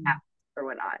Mhm. apps or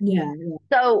whatnot. Yeah, yeah.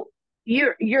 So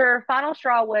your final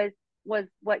straw was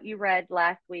what you read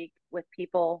last week with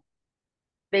people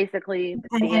basically And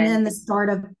seeing, then the start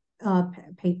of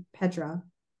Petra,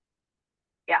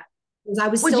 yeah. because I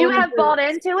was Would still you in the have bought group.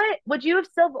 into it? Would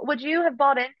you have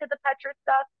bought into the Petra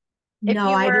stuff if No,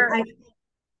 you were? I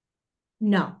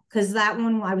no, because that was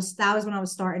when I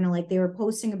was starting to, like, they were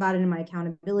posting about it in my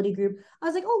accountability group. I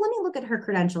was like, oh, let me look at her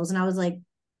credentials, and I was like,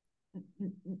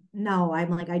 no,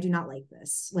 I'm like, I do not like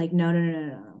this. Like, no, no, no, no,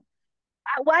 no.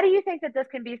 Why do you think that this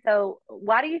can be so?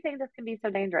 Why do you think this can be so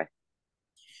dangerous?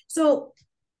 So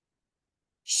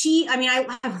I mean,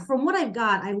 from what I've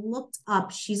got, I looked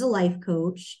up. She's a life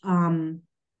coach. I'm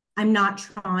not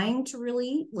trying to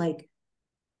really like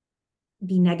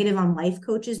be negative on life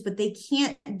coaches, but they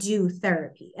can't do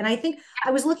therapy. And I think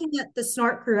I was looking at the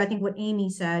Snart crew, I think what Amy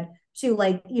said too,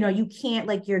 like, you can't,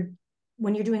 like,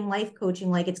 when you're doing life coaching,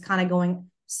 like, it's kind of going,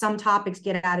 some topics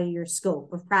get out of your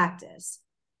scope of practice,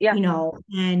 Yeah.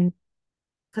 and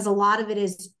because a lot of it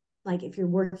is like, if you're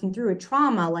working through a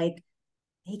trauma, like,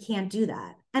 they can't do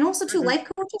that. And also too, Mm-mm. life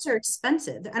coaches are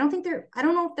expensive. I don't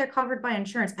know if they're covered by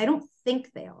insurance. I don't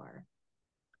think they are.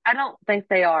 I don't think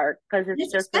they are because it's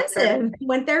It's just a certain. expensive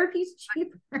when therapy's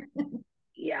cheaper.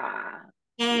 Yeah.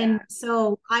 Yeah. And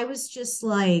so I was just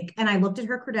like, and I looked at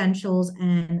her credentials,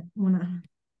 and when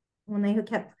they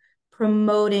kept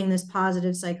promoting this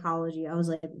positive psychology, I was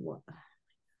like, what?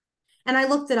 And I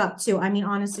looked it up too. I mean,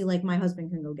 honestly, like, my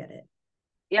husband can go get it.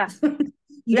 Yeah. You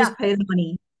Yeah. just pay the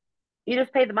money. You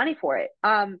just pay the money for it.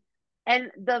 And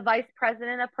the vice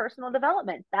president of personal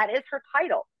development, that is her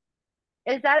title.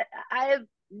 Is that I have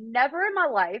never in my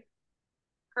life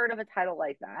heard of a title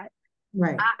like that.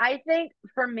 Right. I think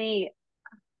for me,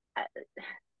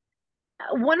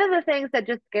 one of the things that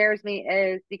just scares me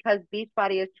is because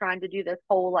Beachbody is trying to do this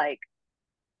whole like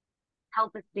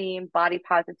self esteem, body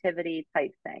positivity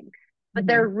type thing, but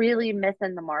they're Mhm. really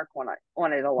missing the mark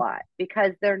on it a lot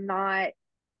because they're not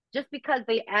just because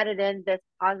they added in this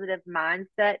positive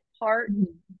mindset part. Mhm.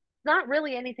 It's not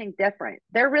really anything different.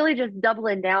 They're really just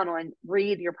doubling down on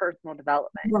read your personal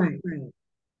development, Right, right.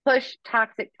 push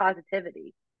toxic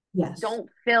positivity, Yes. don't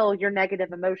feel your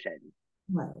negative emotions.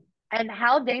 Right. And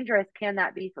how dangerous can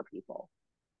that be for people?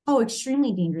 Oh,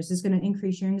 extremely dangerous. It's going to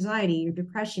increase your anxiety, your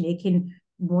depression. It can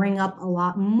bring up a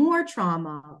lot more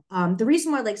trauma. The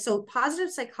reason why, like, so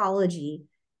positive psychology,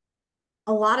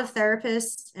 a lot of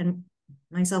therapists and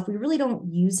myself, we really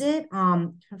don't use it.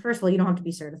 First of all, you don't have to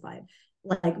be certified,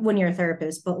 like, when you're a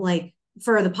therapist, but like,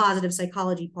 for the positive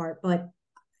psychology part, but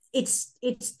it's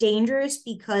dangerous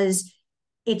because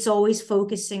it's always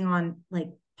focusing on, like,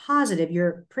 positive.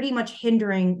 You're pretty much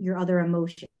hindering your other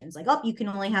emotions, like, oh, you can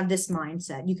only have this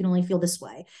mindset, you can only feel this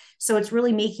way. So it's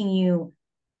really making you,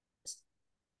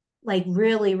 like,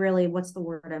 really, really, what's the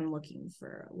word I'm looking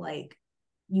for, like,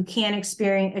 you can't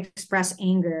express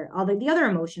anger, all the other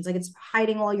emotions, like, it's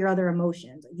hiding all your other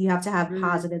emotions. You have to have Mm-hmm.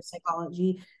 positive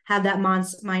psychology, have that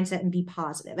mindset, and be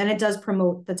positive, and it does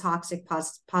promote the toxic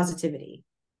positivity.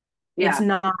 It's Yeah.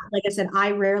 not, like I said,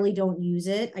 I rarely don't use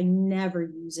it. I never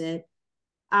use it.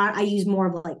 I use more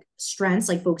of, like, strengths,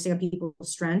 like focusing on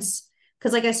people's strengths.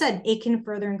 Because, like I said, it can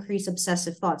further increase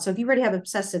obsessive thoughts. So if you already have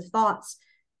obsessive thoughts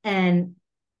and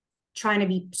trying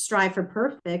to strive for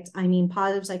perfect, I mean,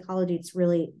 positive psychology, it's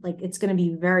really, like, it's going to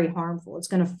be very harmful. It's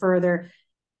going to further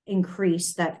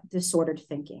increase that disordered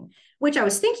thinking, which I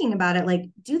was thinking about it, like,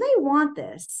 do they want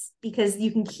this? Because you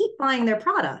can keep buying their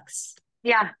products.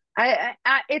 Yeah.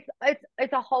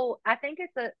 It's a whole, I think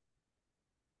it's a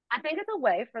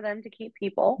way for them to keep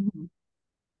people Mm-hmm.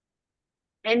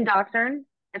 indoctrined,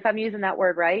 if I'm using that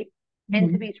word right,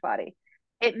 into Mm-hmm. Beachbody.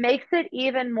 It makes it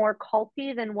even more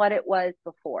culty than what it was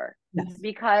before Yes.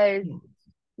 because Yeah.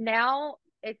 now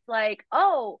it's like,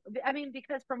 oh, I mean,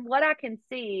 because from what I can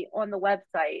see on the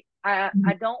website, I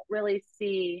don't really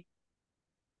see,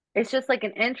 it's just like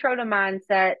an intro to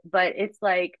mindset, but it's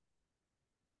like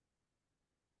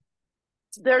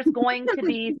there's going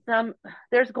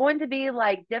to be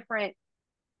like different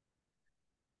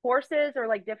courses or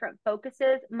like different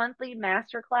focuses, monthly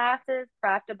master classes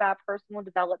crafted by personal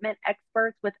development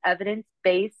experts with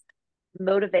evidence-based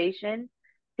motivation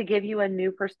to give you a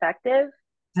new perspective.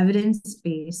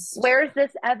 Evidence-based. Where's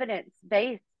this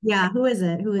evidence-based? Yeah, who is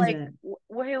it? Who is Like, it?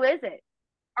 Who is it?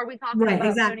 Are we talking Right, about Tony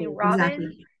exactly, Robbins?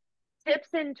 exactly. Tips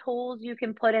and tools you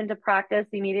can put into practice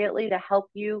immediately to help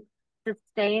you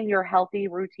sustain your healthy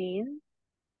routine?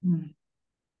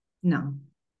 No.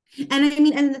 And I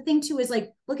mean, and the thing too is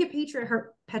like, look at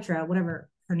Petra, whatever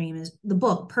her name is, the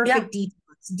book, Yeah. Perfect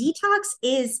Detox. Detox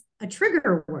is a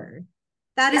trigger word.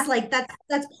 That is like,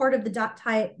 that's part of the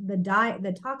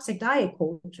the toxic diet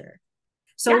culture.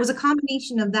 So it was a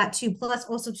combination of that too. Plus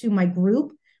also too, my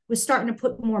group was starting to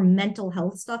put more mental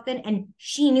health stuff in. And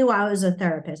she knew I was a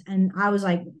therapist. And I was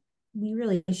like, we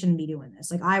really shouldn't be doing this.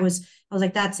 Like I was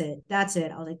like, that's it. That's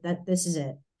it. I was like, this is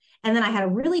it. And then I had to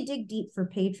really dig deep for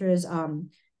Petra's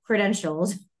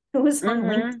credentials. It was on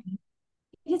LinkedIn.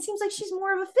 It seems like she's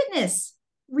more of a fitness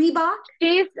Reebok.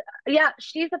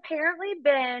 She's apparently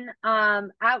been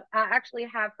I actually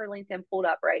have her LinkedIn pulled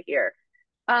up right here.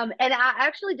 And I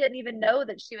actually didn't even know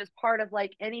that she was part of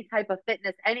like any type of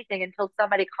fitness anything until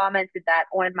somebody commented that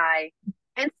on my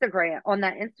Instagram, on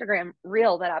that Instagram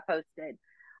reel that I posted.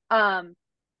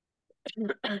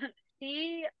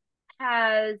 She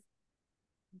has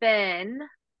been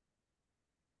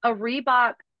a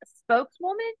Reebok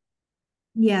spokeswoman,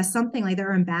 Yeah, something like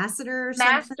their ambassador or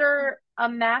something. a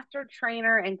master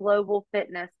trainer and global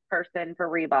fitness person for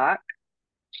Reebok.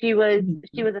 She was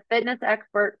Mm-hmm. a fitness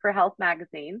expert for Health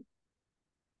Magazine.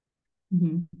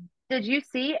 Mm-hmm. Did you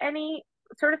see any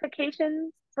certifications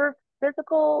for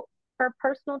physical for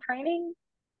personal training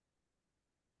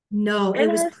No, it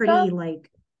in was her stuff? pretty like,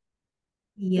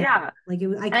 yeah, Yeah. like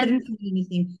I And couldn't find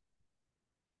anything.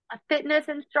 a fitness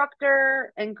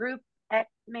instructor and group X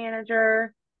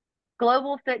manager,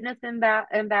 global fitness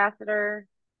ambassador,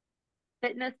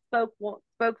 fitness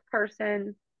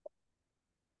spokesperson.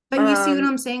 But you see what Um,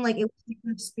 I'm saying? Like it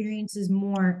experiences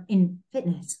more in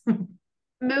fitness.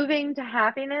 moving to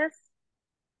happiness,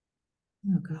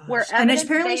 Oh where gosh. And evidence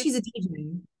apparently based she's a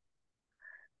DJ.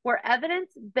 where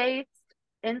evidence based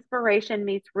inspiration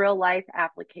meets real life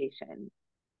application.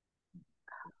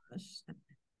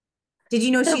 Did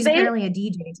you know So, she's apparently a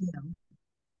DJ too?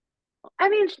 I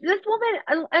mean, this woman,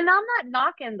 and I'm not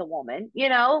knocking the woman,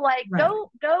 like Right.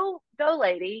 go,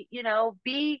 lady,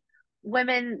 be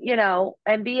women,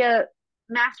 and be a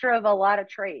master of a lot of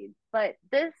trades. But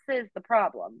this is the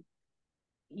problem.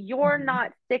 You're Mhm.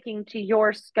 not sticking to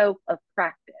your scope of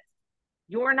practice.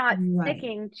 You're not Right.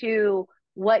 sticking to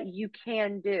what you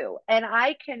can do. And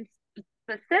I can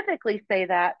specifically say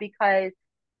that because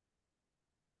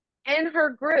in her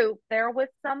group, there was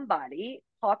somebody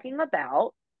talking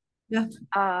about Yeah. Yep.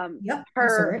 I saw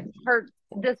her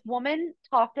it. this woman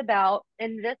talked about,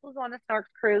 and this was on the Snarks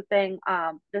Crew thing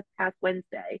this past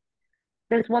Wednesday.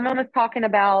 This woman was talking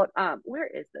about where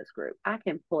is this group? I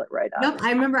can pull it right up. Yep.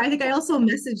 I remember. I think I also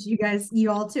messaged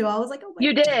you all too. I was like, oh my,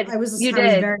 You did. You I was did.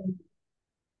 very,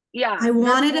 Yeah. I This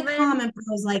wanted to woman, comment, but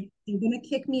I was like, they're gonna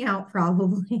kick me out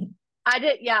probably. I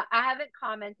did. Yeah, I haven't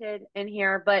commented in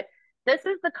here, but this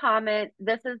is the comment.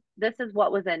 This is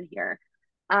what was in here.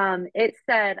 It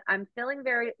said, I'm feeling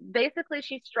very basically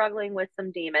she's struggling with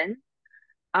some demons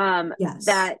Yes.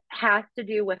 that has to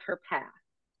do with her past.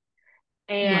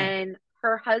 Right. And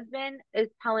her husband is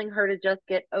telling her to just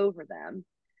get over them.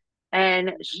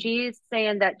 And she's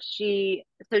saying that she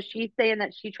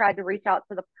tried to reach out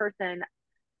to the person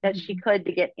that she Mhm. could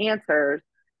to get answers.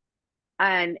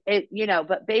 And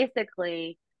but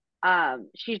basically,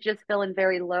 she's just feeling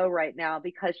very low right now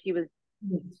because she was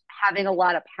Yes. having a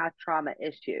lot of past trauma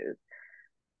issues.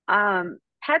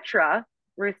 Petra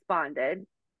responded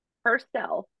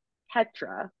herself.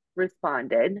 Petra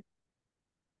responded,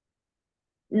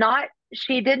 not,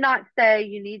 she did not say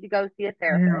you need to go see a I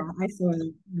therapist. know. I saw it.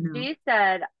 I know. She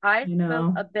said, I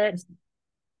know.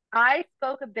 I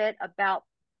spoke a bit about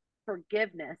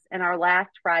forgiveness in our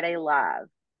last Friday live.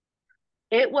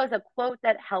 It was a quote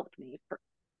that helped me.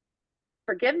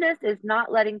 Forgiveness is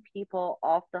not letting people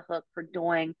off the hook for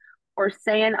doing or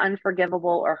saying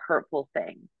unforgivable or hurtful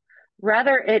things.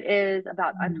 Rather, it is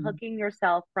about Mhm. unhooking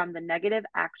yourself from the negative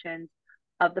actions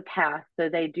of the past so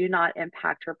they do not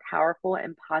impact your powerful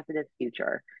and positive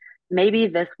future. Maybe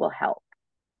this will help.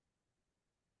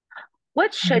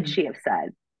 What should Mhm. she have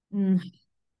said? Mm.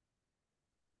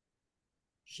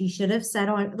 She should have said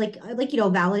on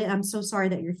validate. I'm so sorry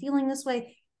that you're feeling this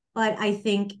way, but I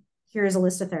think here's a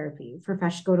list of therapy.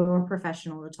 Go to a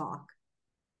professional to talk.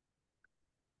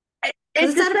 because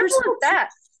It's it's as at a simple as personal, that.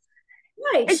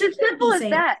 right? It's She as can't simple be as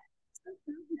saying that.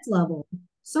 surface level,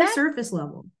 so That's surface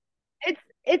level.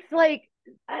 it's like,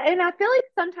 and I feel like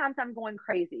sometimes I'm going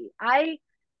crazy. I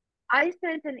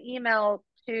sent an email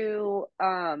to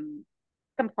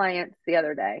compliance the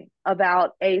other day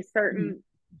about a Mhm. certain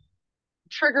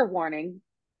trigger warning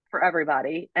for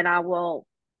everybody, and I will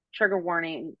trigger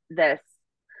warning this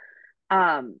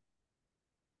um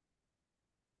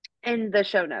in the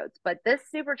show notes. But this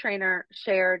super trainer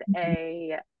shared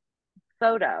a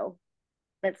photo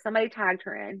that somebody tagged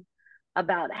her in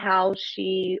about how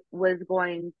she was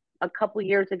going a couple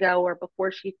years ago or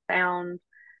before she found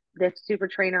this super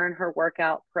trainer in her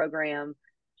workout program,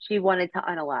 she wanted to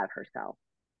unalive herself.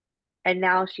 And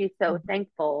now she's so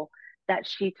thankful that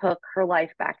she took her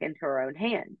life back into her own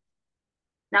hands.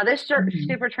 Now, this Mhm.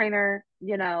 super trainer,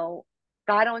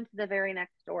 got on to the very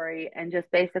next story and just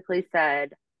basically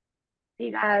said,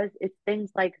 "See, guys, it's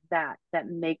things like that that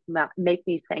make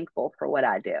me thankful for what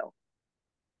I do."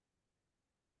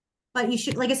 But you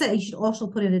should, like I said, you should also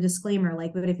put in a disclaimer,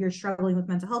 like, but if you're struggling with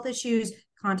mental health issues,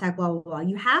 contact blah blah blah.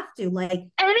 You have to, like,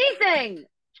 Anything.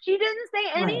 She didn't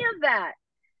say any right. of that.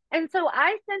 And so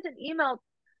I sent an email,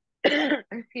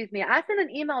 excuse me, I sent an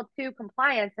email to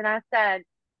compliance and I said,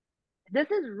 this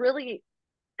is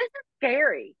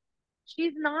scary.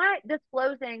 She's not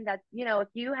disclosing that,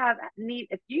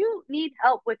 if you need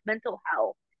help with mental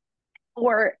health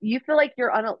or you feel like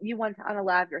you want to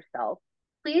unalive yourself,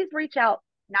 please reach out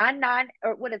 99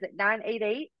 or what is it,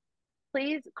 988.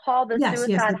 Please call the Yes, yes,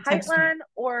 suicide the text me. hotline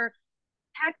or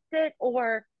text it,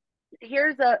 or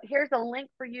here's a link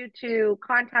for you to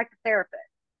contact a therapist.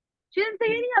 She didn't say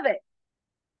any of it.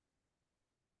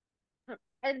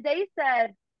 And they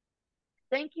said,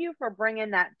 "Thank you for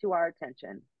bringing that to our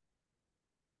attention."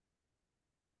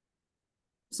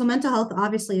 So mental health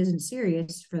obviously isn't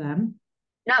serious for them.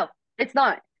 No, it's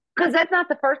not. Because that's not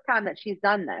the first time that she's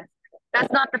done this.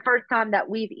 That's not the first time that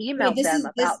we've Wait, emailed this them is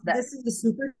this about this. this is the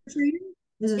super trainer?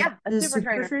 Yeah, a This is super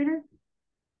super trainer. trainer?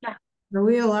 Yeah. Are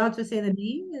we allowed to say the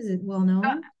name? Is it well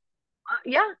known?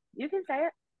 Yeah, you can say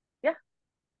it. Yeah,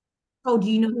 Oh, do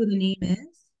you know who the name is?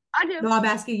 I do. No, I'm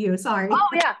asking you. Sorry. Oh,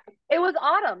 yeah. It was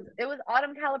Autumn. It was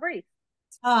Autumn Calabrese.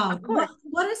 Oh, Of course.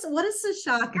 what is a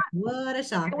shocker? What a It was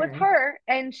shocker. her,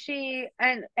 and she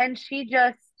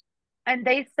just, and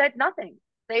they said nothing.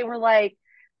 They were like,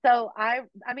 so I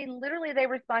mean, literally they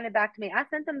responded back to me. I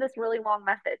sent them this really long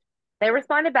message. They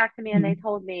responded back to me and they Mhm.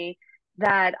 told me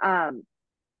that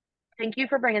thank you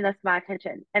for bringing this to my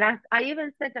attention. And I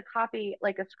even sent a copy,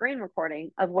 like a screen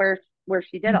recording of where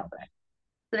she did all this.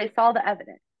 So they saw the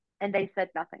evidence and they said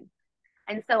nothing.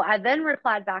 And so I then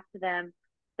replied back to them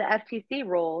the FTC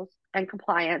rules and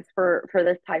compliance for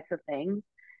this type of things.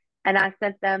 And I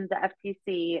sent them the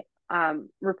FTC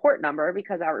report number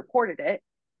because I reported it,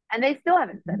 and they still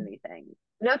haven't said anything.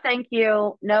 No, thank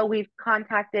you. No, we've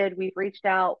reached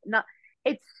out. No,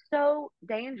 it's so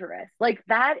dangerous. Like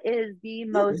that is the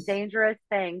most Yes. dangerous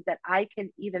thing that I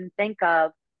can even think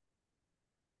of.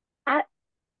 I,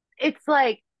 it's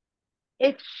like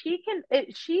if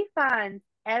she finds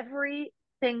every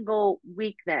single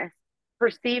weakness,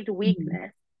 perceived Mhm.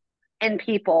 weakness in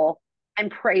people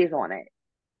and preys on it,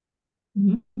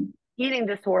 Mhm. eating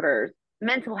disorders,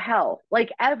 mental health,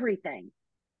 like everything.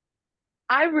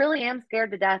 I really am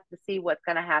scared to death to see what's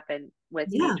going to happen with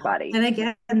Yeah. Beachbody. And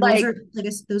again, those Like, are, I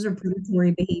guess, those are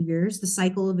predatory behaviors, the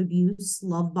cycle of abuse,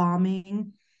 love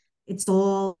bombing. It's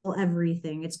all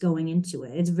everything. It's going into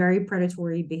it. It's very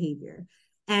predatory behavior.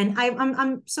 And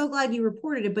I'm so glad you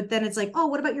reported it, but then it's like, oh,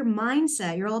 what about your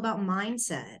mindset? You're all about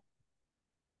mindset.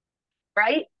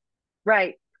 right,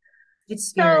 right. It's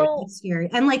scary. So, It's scary.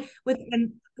 And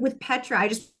with Petra, I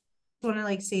just want to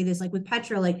like say this, like with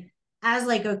Petra, like as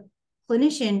like a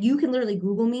clinician, you can literally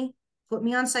Google me, put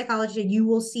me on psychology, you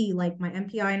will see like my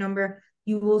MPI number,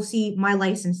 you will see my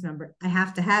license number. I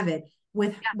have to have it.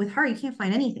 With her, you can't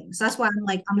find anything. So that's why I'm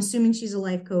like, I'm assuming she's a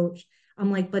life coach. I'm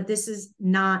like, but this is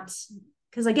not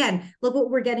because again, look what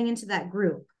we're getting into that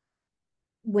group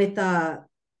with the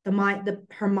mind the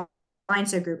her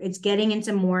mindset group. It's getting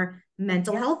into more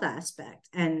mental yeah, health aspect,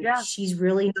 and yeah. she's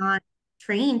really not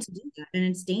trained to do that, and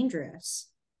it's dangerous.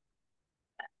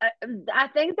 I, I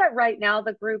think that right now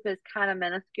the group is kind of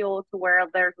minuscule to where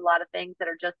there's a lot of things that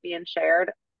are just being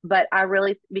shared. But I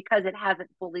really, because it hasn't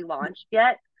fully launched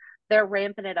yet, they're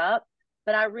ramping it up.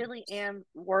 But I really am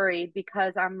worried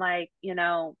because I'm like,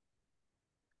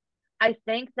 I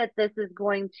think that this is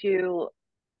going to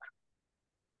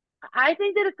I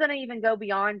think that it's going to even go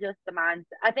beyond just the mindset.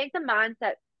 I think the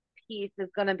mindset piece is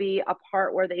going to be a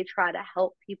part where they try to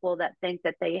help people that think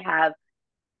that they have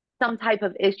some type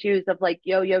of issues of like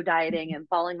yo-yo dieting and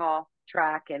falling off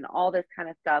track and all this kind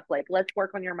of stuff, like let's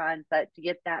work on your mindset to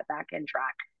get that back in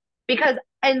track. Because,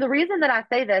 and the reason that I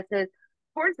say this is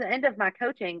towards the end of my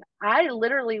coaching, I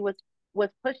literally was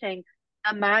pushing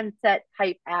a mindset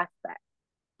type aspect.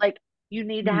 Like you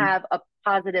need to have a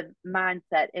positive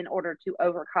mindset in order to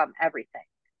overcome everything.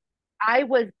 I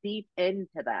was deep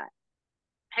into that.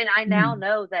 And I now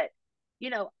know that,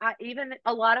 I even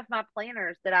a lot of my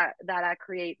planners that I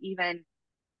create even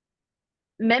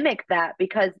mimic that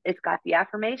because it's got the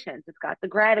affirmations, it's got the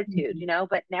gratitude,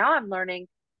 but now I'm learning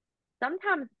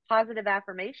sometimes positive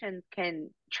affirmations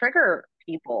can trigger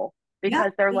people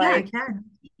because they're like it can.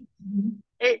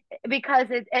 it because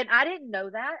it and I didn't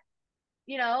know that,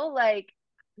 like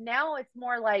now it's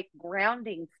more like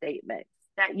grounding statements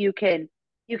that you can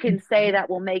say that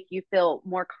will make you feel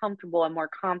more comfortable and more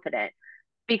confident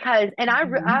because and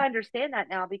I understand that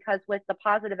now because with the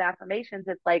positive affirmations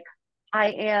it's like I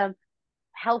am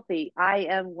healthy, I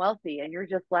am wealthy, and you're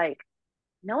just like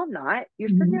no I'm not, you're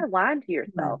sitting there lying to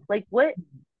yourself, like what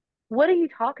are you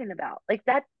talking about, like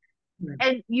that,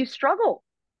 and you struggle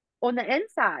on the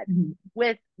inside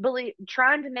with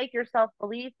trying to make yourself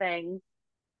believe things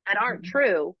that aren't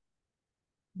true,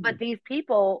 but these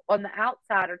people on the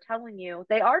outside are telling you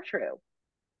they are true.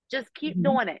 Just keep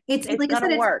doing it. It's It's like I said,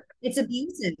 gonna work. it's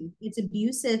abusive. It's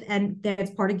abusive, and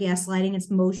that's part of gaslighting.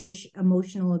 It's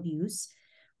emotional abuse,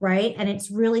 right? And it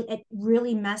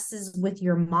really messes with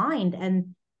your mind,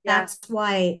 and Yeah. that's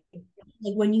why,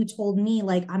 like when you told me,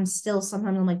 like I'm still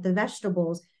sometimes on like the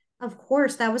vegetables. Of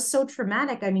course, that was so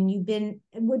traumatic. I mean, didn't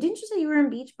you say you were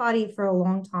in Beachbody for a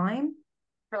long time?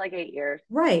 For like 8 years.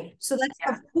 Right. So that's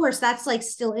Yeah. of course that's like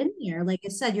still in here. Like I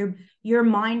said, your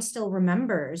mind still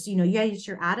remembers, yeah,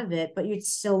 you're out of it, but it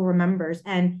still remembers.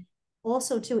 And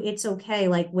also too, it's okay,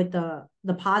 like with the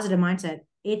positive mindset,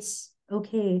 it's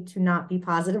okay to not be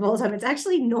positive all the time. It's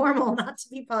actually normal not to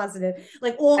be positive,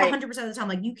 like all Right. 100% of the time.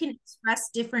 Like you can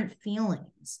express different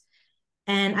feelings.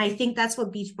 And I think that's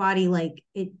what Beachbody, like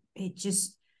it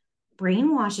just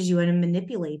brainwashes you and it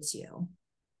manipulates you.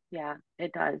 Yeah,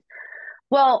 it does.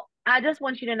 Well, I just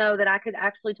want you to know that I could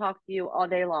actually talk to you all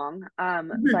day long.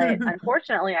 But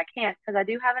unfortunately I can't because I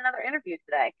do have another interview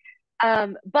today.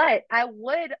 But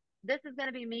this is going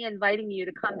to be me inviting you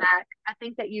to come back. I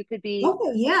think that you could be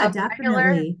Okay, yeah, a regular,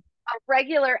 definitely. a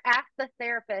regular Ask the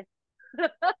Therapist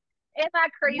in my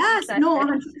crazy Yes, no,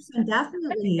 session. 100%,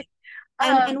 definitely.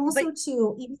 And But also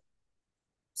too,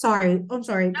 sorry, I'm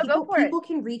sorry. no, go for it. People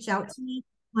can reach out to me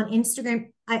on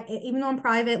Instagram. Even though I'm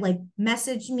private, like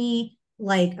message me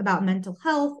like about mental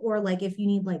health or like if you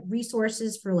need like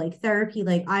resources for like therapy,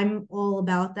 like I'm all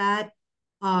about that.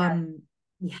 Yes.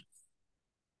 Yeah.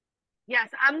 Yes,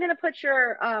 I'm gonna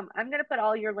put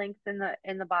all your links in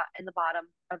the bottom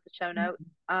of the show notes,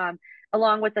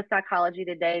 along with the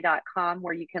psychologytoday.com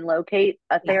where you can locate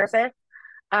a Yes. therapist.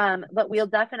 But we'll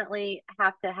definitely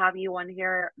have to have you on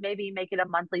here, maybe make it a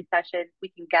monthly session. We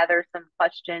can gather some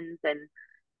questions and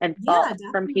Yeah, thoughts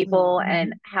from definitely. people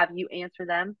and have you answer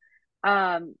them.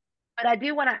 But I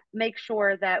do want to make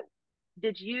sure that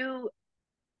did you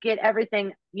get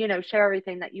everything, share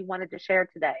everything that you wanted to share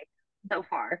today so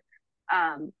far?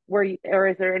 Or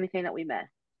is there anything that we missed?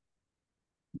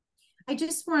 I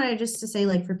just wanted just to say,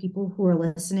 like, for people who are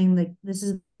listening, like, this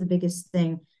is the biggest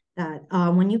thing that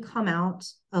when you come out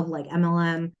of like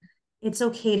MLM, it's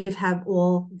okay to have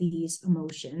all these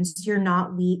emotions. You're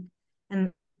not weak.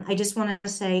 And I just want to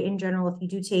say, in general, if you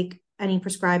do take any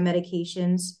prescribed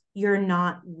medications, you're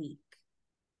not weak.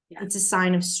 Yeah. It's a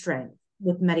sign of strength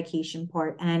with medication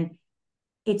part. And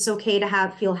it's okay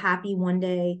to feel happy one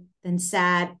day, then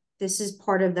sad. This is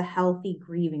part of the healthy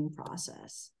grieving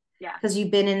process Yeah. because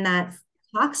you've been in that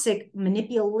toxic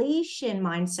manipulation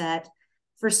mindset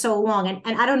for so long.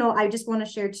 And I don't know, I just want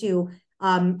to share too,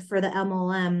 for the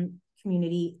MLM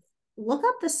community, look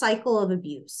up the cycle of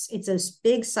abuse. It's a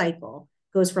big cycle,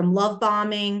 goes from love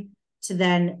bombing to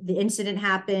then the incident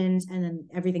happens and then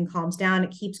everything calms down.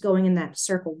 It keeps going in that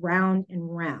circle round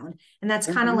and round. And that's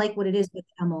kind of like what it is with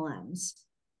MLMs,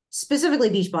 specifically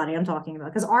Beachbody I'm talking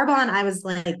about. Because Arbonne, I was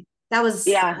like,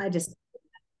 Yeah. I just,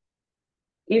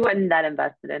 You wasn't that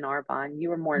invested in Arbonne. You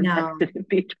were more no. invested in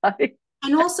Beachbody.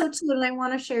 And also too, and I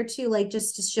want to share too, like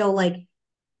just to show like,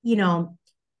 you know,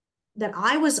 that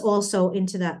I was also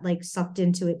into that, like sucked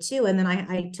into it too. And then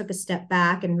I took a step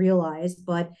back and realized,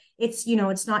 but it's,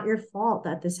 it's not your fault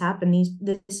that this happened.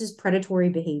 This is predatory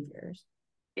behaviors.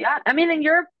 Yeah. I mean, and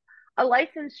you're a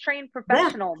licensed trained Yeah.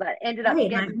 professional that ended up Right.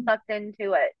 getting sucked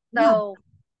into it. Yeah. So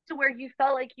to where you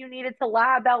felt like you needed to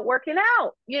lie about working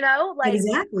out, like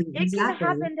Exactly, it can exactly.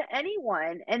 happen to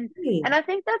anyone. Right. And I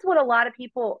think that's what a lot of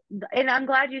people, and I'm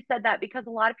glad you said that, because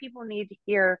a lot of people need to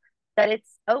hear that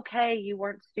it's okay. You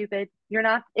weren't stupid. You're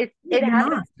not, Yeah, it you're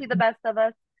happens not. to the best of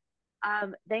us.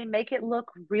 They make it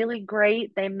look really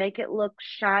great. They make it look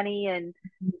shiny and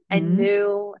Mhm.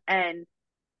 new. And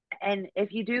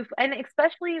if you do, and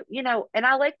especially, and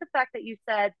I like the fact that you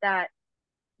said that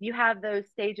you have those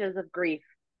stages of grief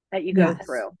that you go Yes.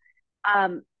 through.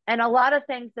 And a lot of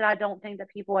things that I don't think that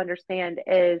people understand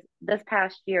is this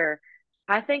past year,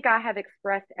 I think I have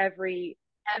expressed every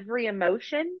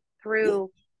emotion Yeah.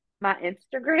 through my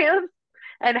Instagram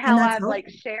and And how that's I've healthy. like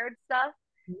shared stuff.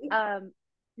 Right? Um,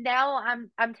 Now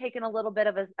I'm taking a little bit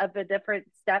of a different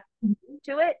step Mhm.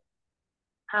 to it.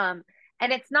 Um,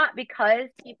 and it's not because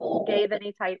people gave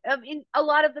any type. I mean, a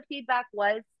lot of the feedback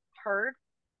was heard,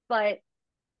 but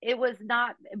it was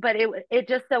not. But it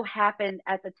just so happened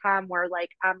at the time where like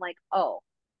I'm like, oh,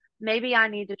 maybe I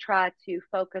need to try to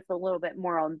focus a little bit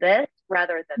more on this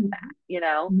rather than Mhm.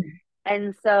 that. Mhm.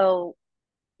 And so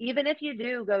even if you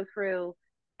do go through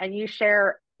and you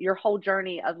share your whole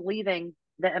journey of leaving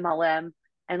the MLM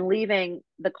and leaving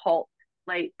the cult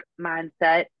like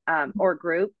mindset or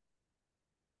group,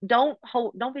 don't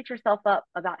beat yourself up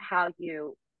about how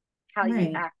you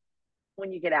Right. act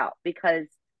when you get out, because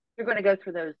you're going to go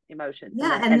through those emotions and Yeah,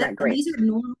 that and and that grief.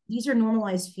 these are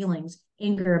normalized feelings: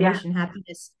 anger, Yeah, emotion,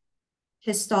 happiness,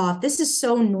 pissed off. This is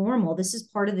so normal. This is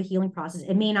part of the healing process.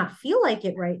 It may not feel like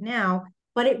it right now,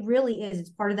 but it really is. It's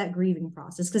part of that grieving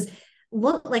process. Because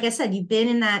look, like I said, you've been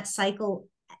in that cycle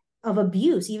of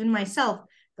abuse. Even myself,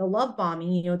 the love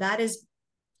bombing, that is,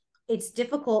 it's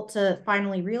difficult to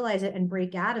finally realize it and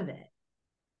break out of it.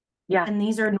 yeah, And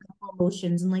these are normal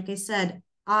emotions. And like I said,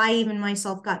 I even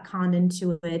myself got conned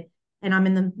into it, and I'm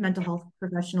in the mental health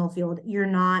professional field. You're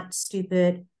not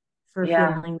stupid for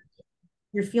yeah. feeling.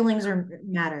 Your feelings are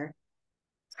matter.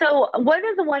 So what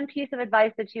is the one piece of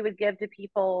advice that you would give to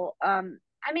people? I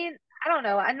mean, I don't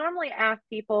know. I normally ask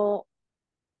people,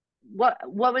 what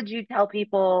would you tell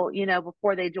people,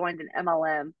 before they joined an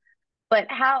MLM?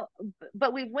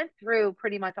 But we went through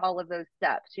pretty much all of those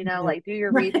steps, Right. like do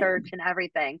your Right. research and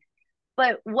everything.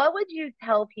 But what would you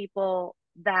tell people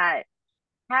that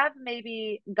have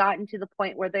maybe gotten to the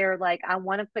point where they're like, I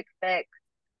want a quick fix,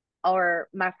 or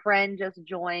my friend just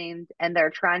joined and they're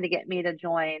trying to get me to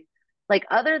join? Like,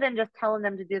 other than just telling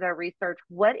them to do their research,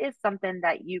 what is something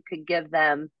that you could give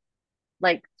them,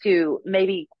 like, to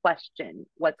maybe question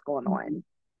what's going on?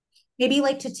 Maybe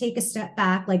like to take a step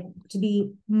back, like to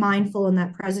be mindful in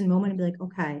that present moment and be like,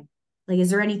 okay, like, is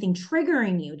there anything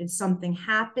triggering you? Did something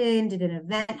happen? Did an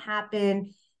event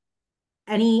happen?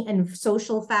 Any and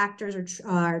social factors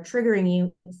are triggering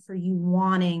you for you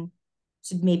wanting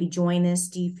to maybe join this?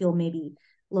 Do you feel maybe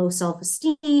low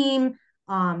self-esteem?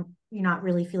 You're not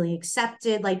really feeling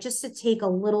accepted? Like, just to take a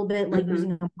little bit, like Mm-hmm.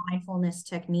 using a mindfulness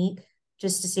technique,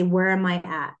 just to say, where am I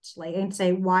at? Like, and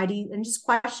say, why do you, and just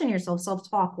question yourself,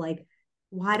 self-talk, like,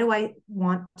 why do I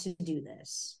want to do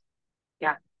this?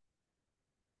 Yeah.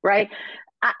 Right.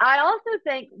 I also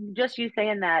think, just you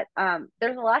saying that,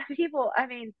 there's a lot of people. I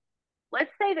mean,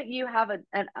 let's say that you have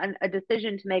a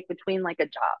decision to make between like a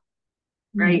job,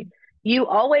 right? Mhm. You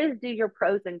always do your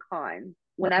pros and cons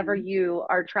whenever Mhm. you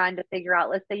are trying to figure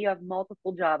out, let's say you have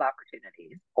multiple job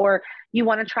opportunities, or you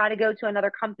want to try to go to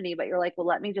another company, but you're like, well,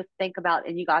 let me just think about,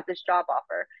 and you got this job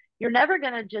offer. You're never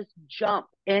going to just jump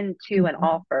into an Mhm.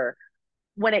 offer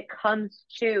when it comes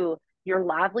to your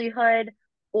livelihood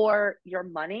or your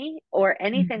money or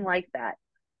anything Mhm. like that.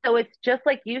 So it's just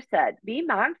like you said, be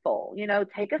mindful,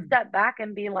 take a step back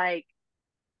and be like,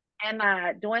 am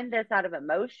I doing this out of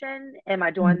emotion? Am I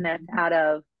doing this Mhm. out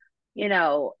of,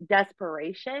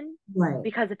 desperation? Right.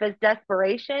 Because if it's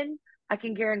desperation, I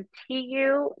can guarantee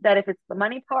you that if it's the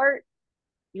money part,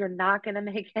 you're not going to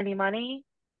make any money.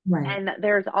 Right. And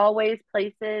there's always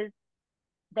places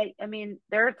I mean,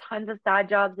 there are tons of side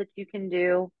jobs that you can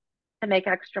do to make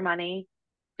extra money.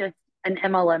 Just an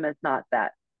MLM is not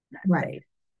that Right. space.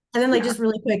 And then, like, Yeah. just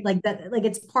really quick, like that, like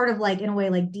it's part of, like, in a way,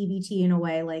 like DBT in a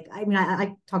way. Like, I mean,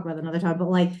 I talk about it another time, but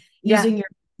like Yeah. using your,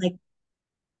 like,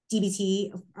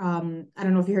 DBT. I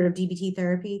don't know if you heard of DBT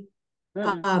therapy.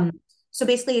 Mm-mm. Um, so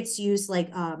basically it's used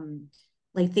like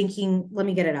thinking, let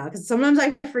me get it out because sometimes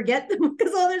I forget them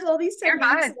because there's all these You're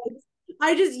techniques. fine. Like,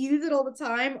 I just use it all the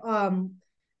time.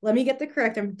 Let me get the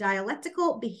correct term: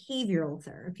 dialectical behavioral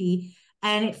therapy.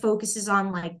 And it focuses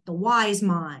on like the wise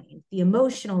mind, the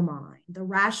emotional mind, the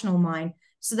rational mind.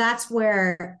 So that's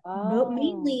where Oh,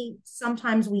 mainly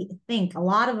sometimes we think, a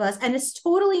lot of us, and it's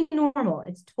totally normal.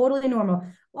 It's totally normal.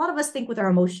 A lot of us think with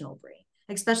our emotional brain.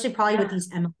 especially probably with these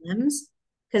MLMs,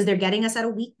 because they're getting us at a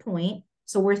weak point.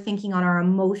 So we're thinking on our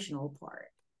emotional part.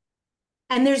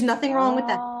 And there's nothing wrong with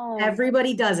that.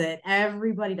 Everybody does it.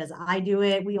 Everybody does it. I do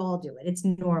it. We all do it. It's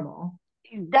normal.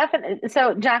 Definitely.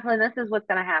 So, Jaclyn, this is what's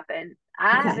going to happen.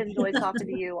 I have enjoyed talking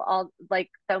to you all like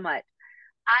so much.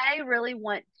 I really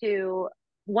want to,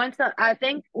 I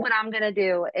think what I'm going to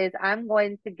do is I'm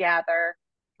going to gather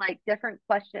like different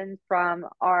questions from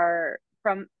my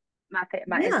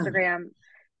Instagram,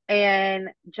 and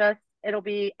just, it'll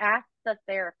be ask the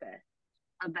therapist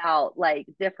about like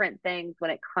different things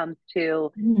when it comes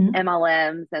to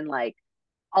MLMs and like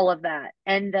all of that.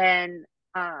 And then,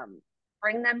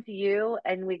 bring them to you,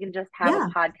 and we can just have a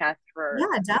podcast for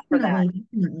that.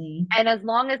 Definitely. And as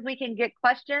long as we can get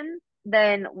questions,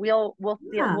 then we'll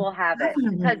have it,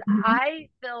 because I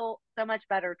feel so much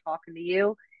better talking to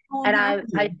you. And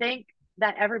I think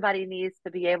that everybody needs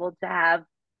to be able to have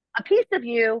a piece of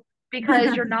you,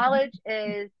 because your knowledge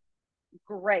is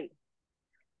great.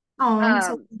 I'm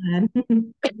so glad.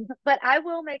 But I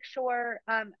will make sure,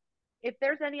 if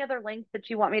there's any other links that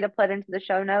you want me to put into the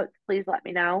show notes, please let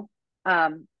me know.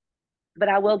 But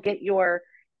I will get your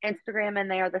Instagram in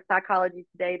there, the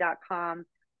psychologytoday.com.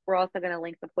 We're also going to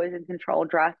link the poison control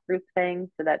draft group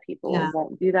thing so that people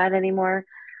won't do that anymore.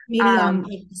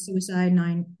 Maybe suicide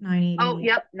 988. Oh,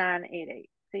 yep, 988.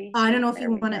 See, I don't know if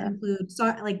you want to include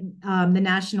the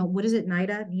national, what is it,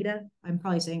 NIDA? I'm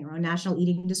probably saying it wrong. National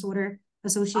Eating Disorder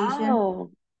Association.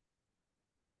 Oh,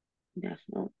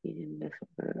 National Eating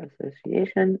Disorder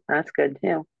Association. That's good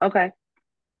too. Okay.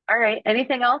 All right.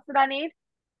 Anything else that I need?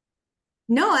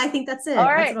 No, I think that's it. All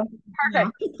right.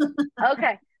 Perfect.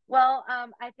 Okay. Well,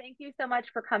 I thank you so much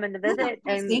for coming to visit,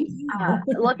 and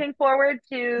looking forward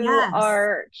to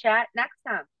our chat next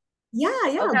time.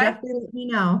 Okay. Definitely let me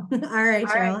know. All right,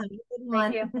 Cheryl. Have a good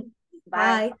one. Thank you.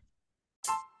 Bye.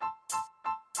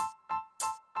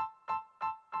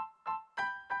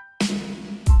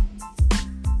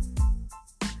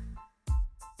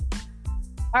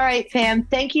 All right, fam.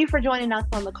 Thank you for joining us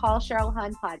on the Call Cheryl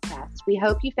Hun podcast. We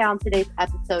hope you found today's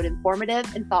episode informative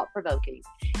and thought-provoking.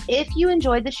 If you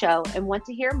enjoyed the show and want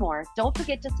to hear more, don't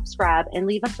forget to subscribe and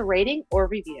leave us a rating or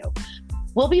review.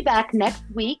 We'll be back next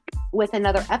week with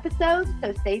another episode,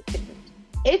 so stay tuned.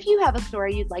 If you have a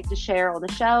story you'd like to share on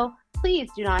the show, please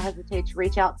do not hesitate to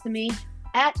reach out to me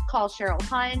at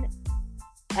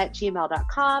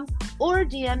callcherylhun@gmail.com, or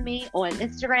DM me on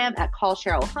Instagram at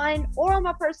callcherylhun, or on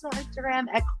my personal Instagram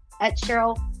at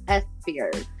Cheryl S.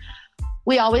 Spears.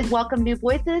 We always welcome new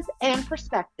voices and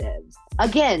perspectives.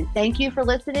 Again, thank you for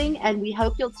listening, and we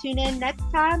hope you'll tune in next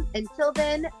time. Until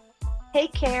then,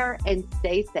 take care and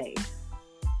stay safe.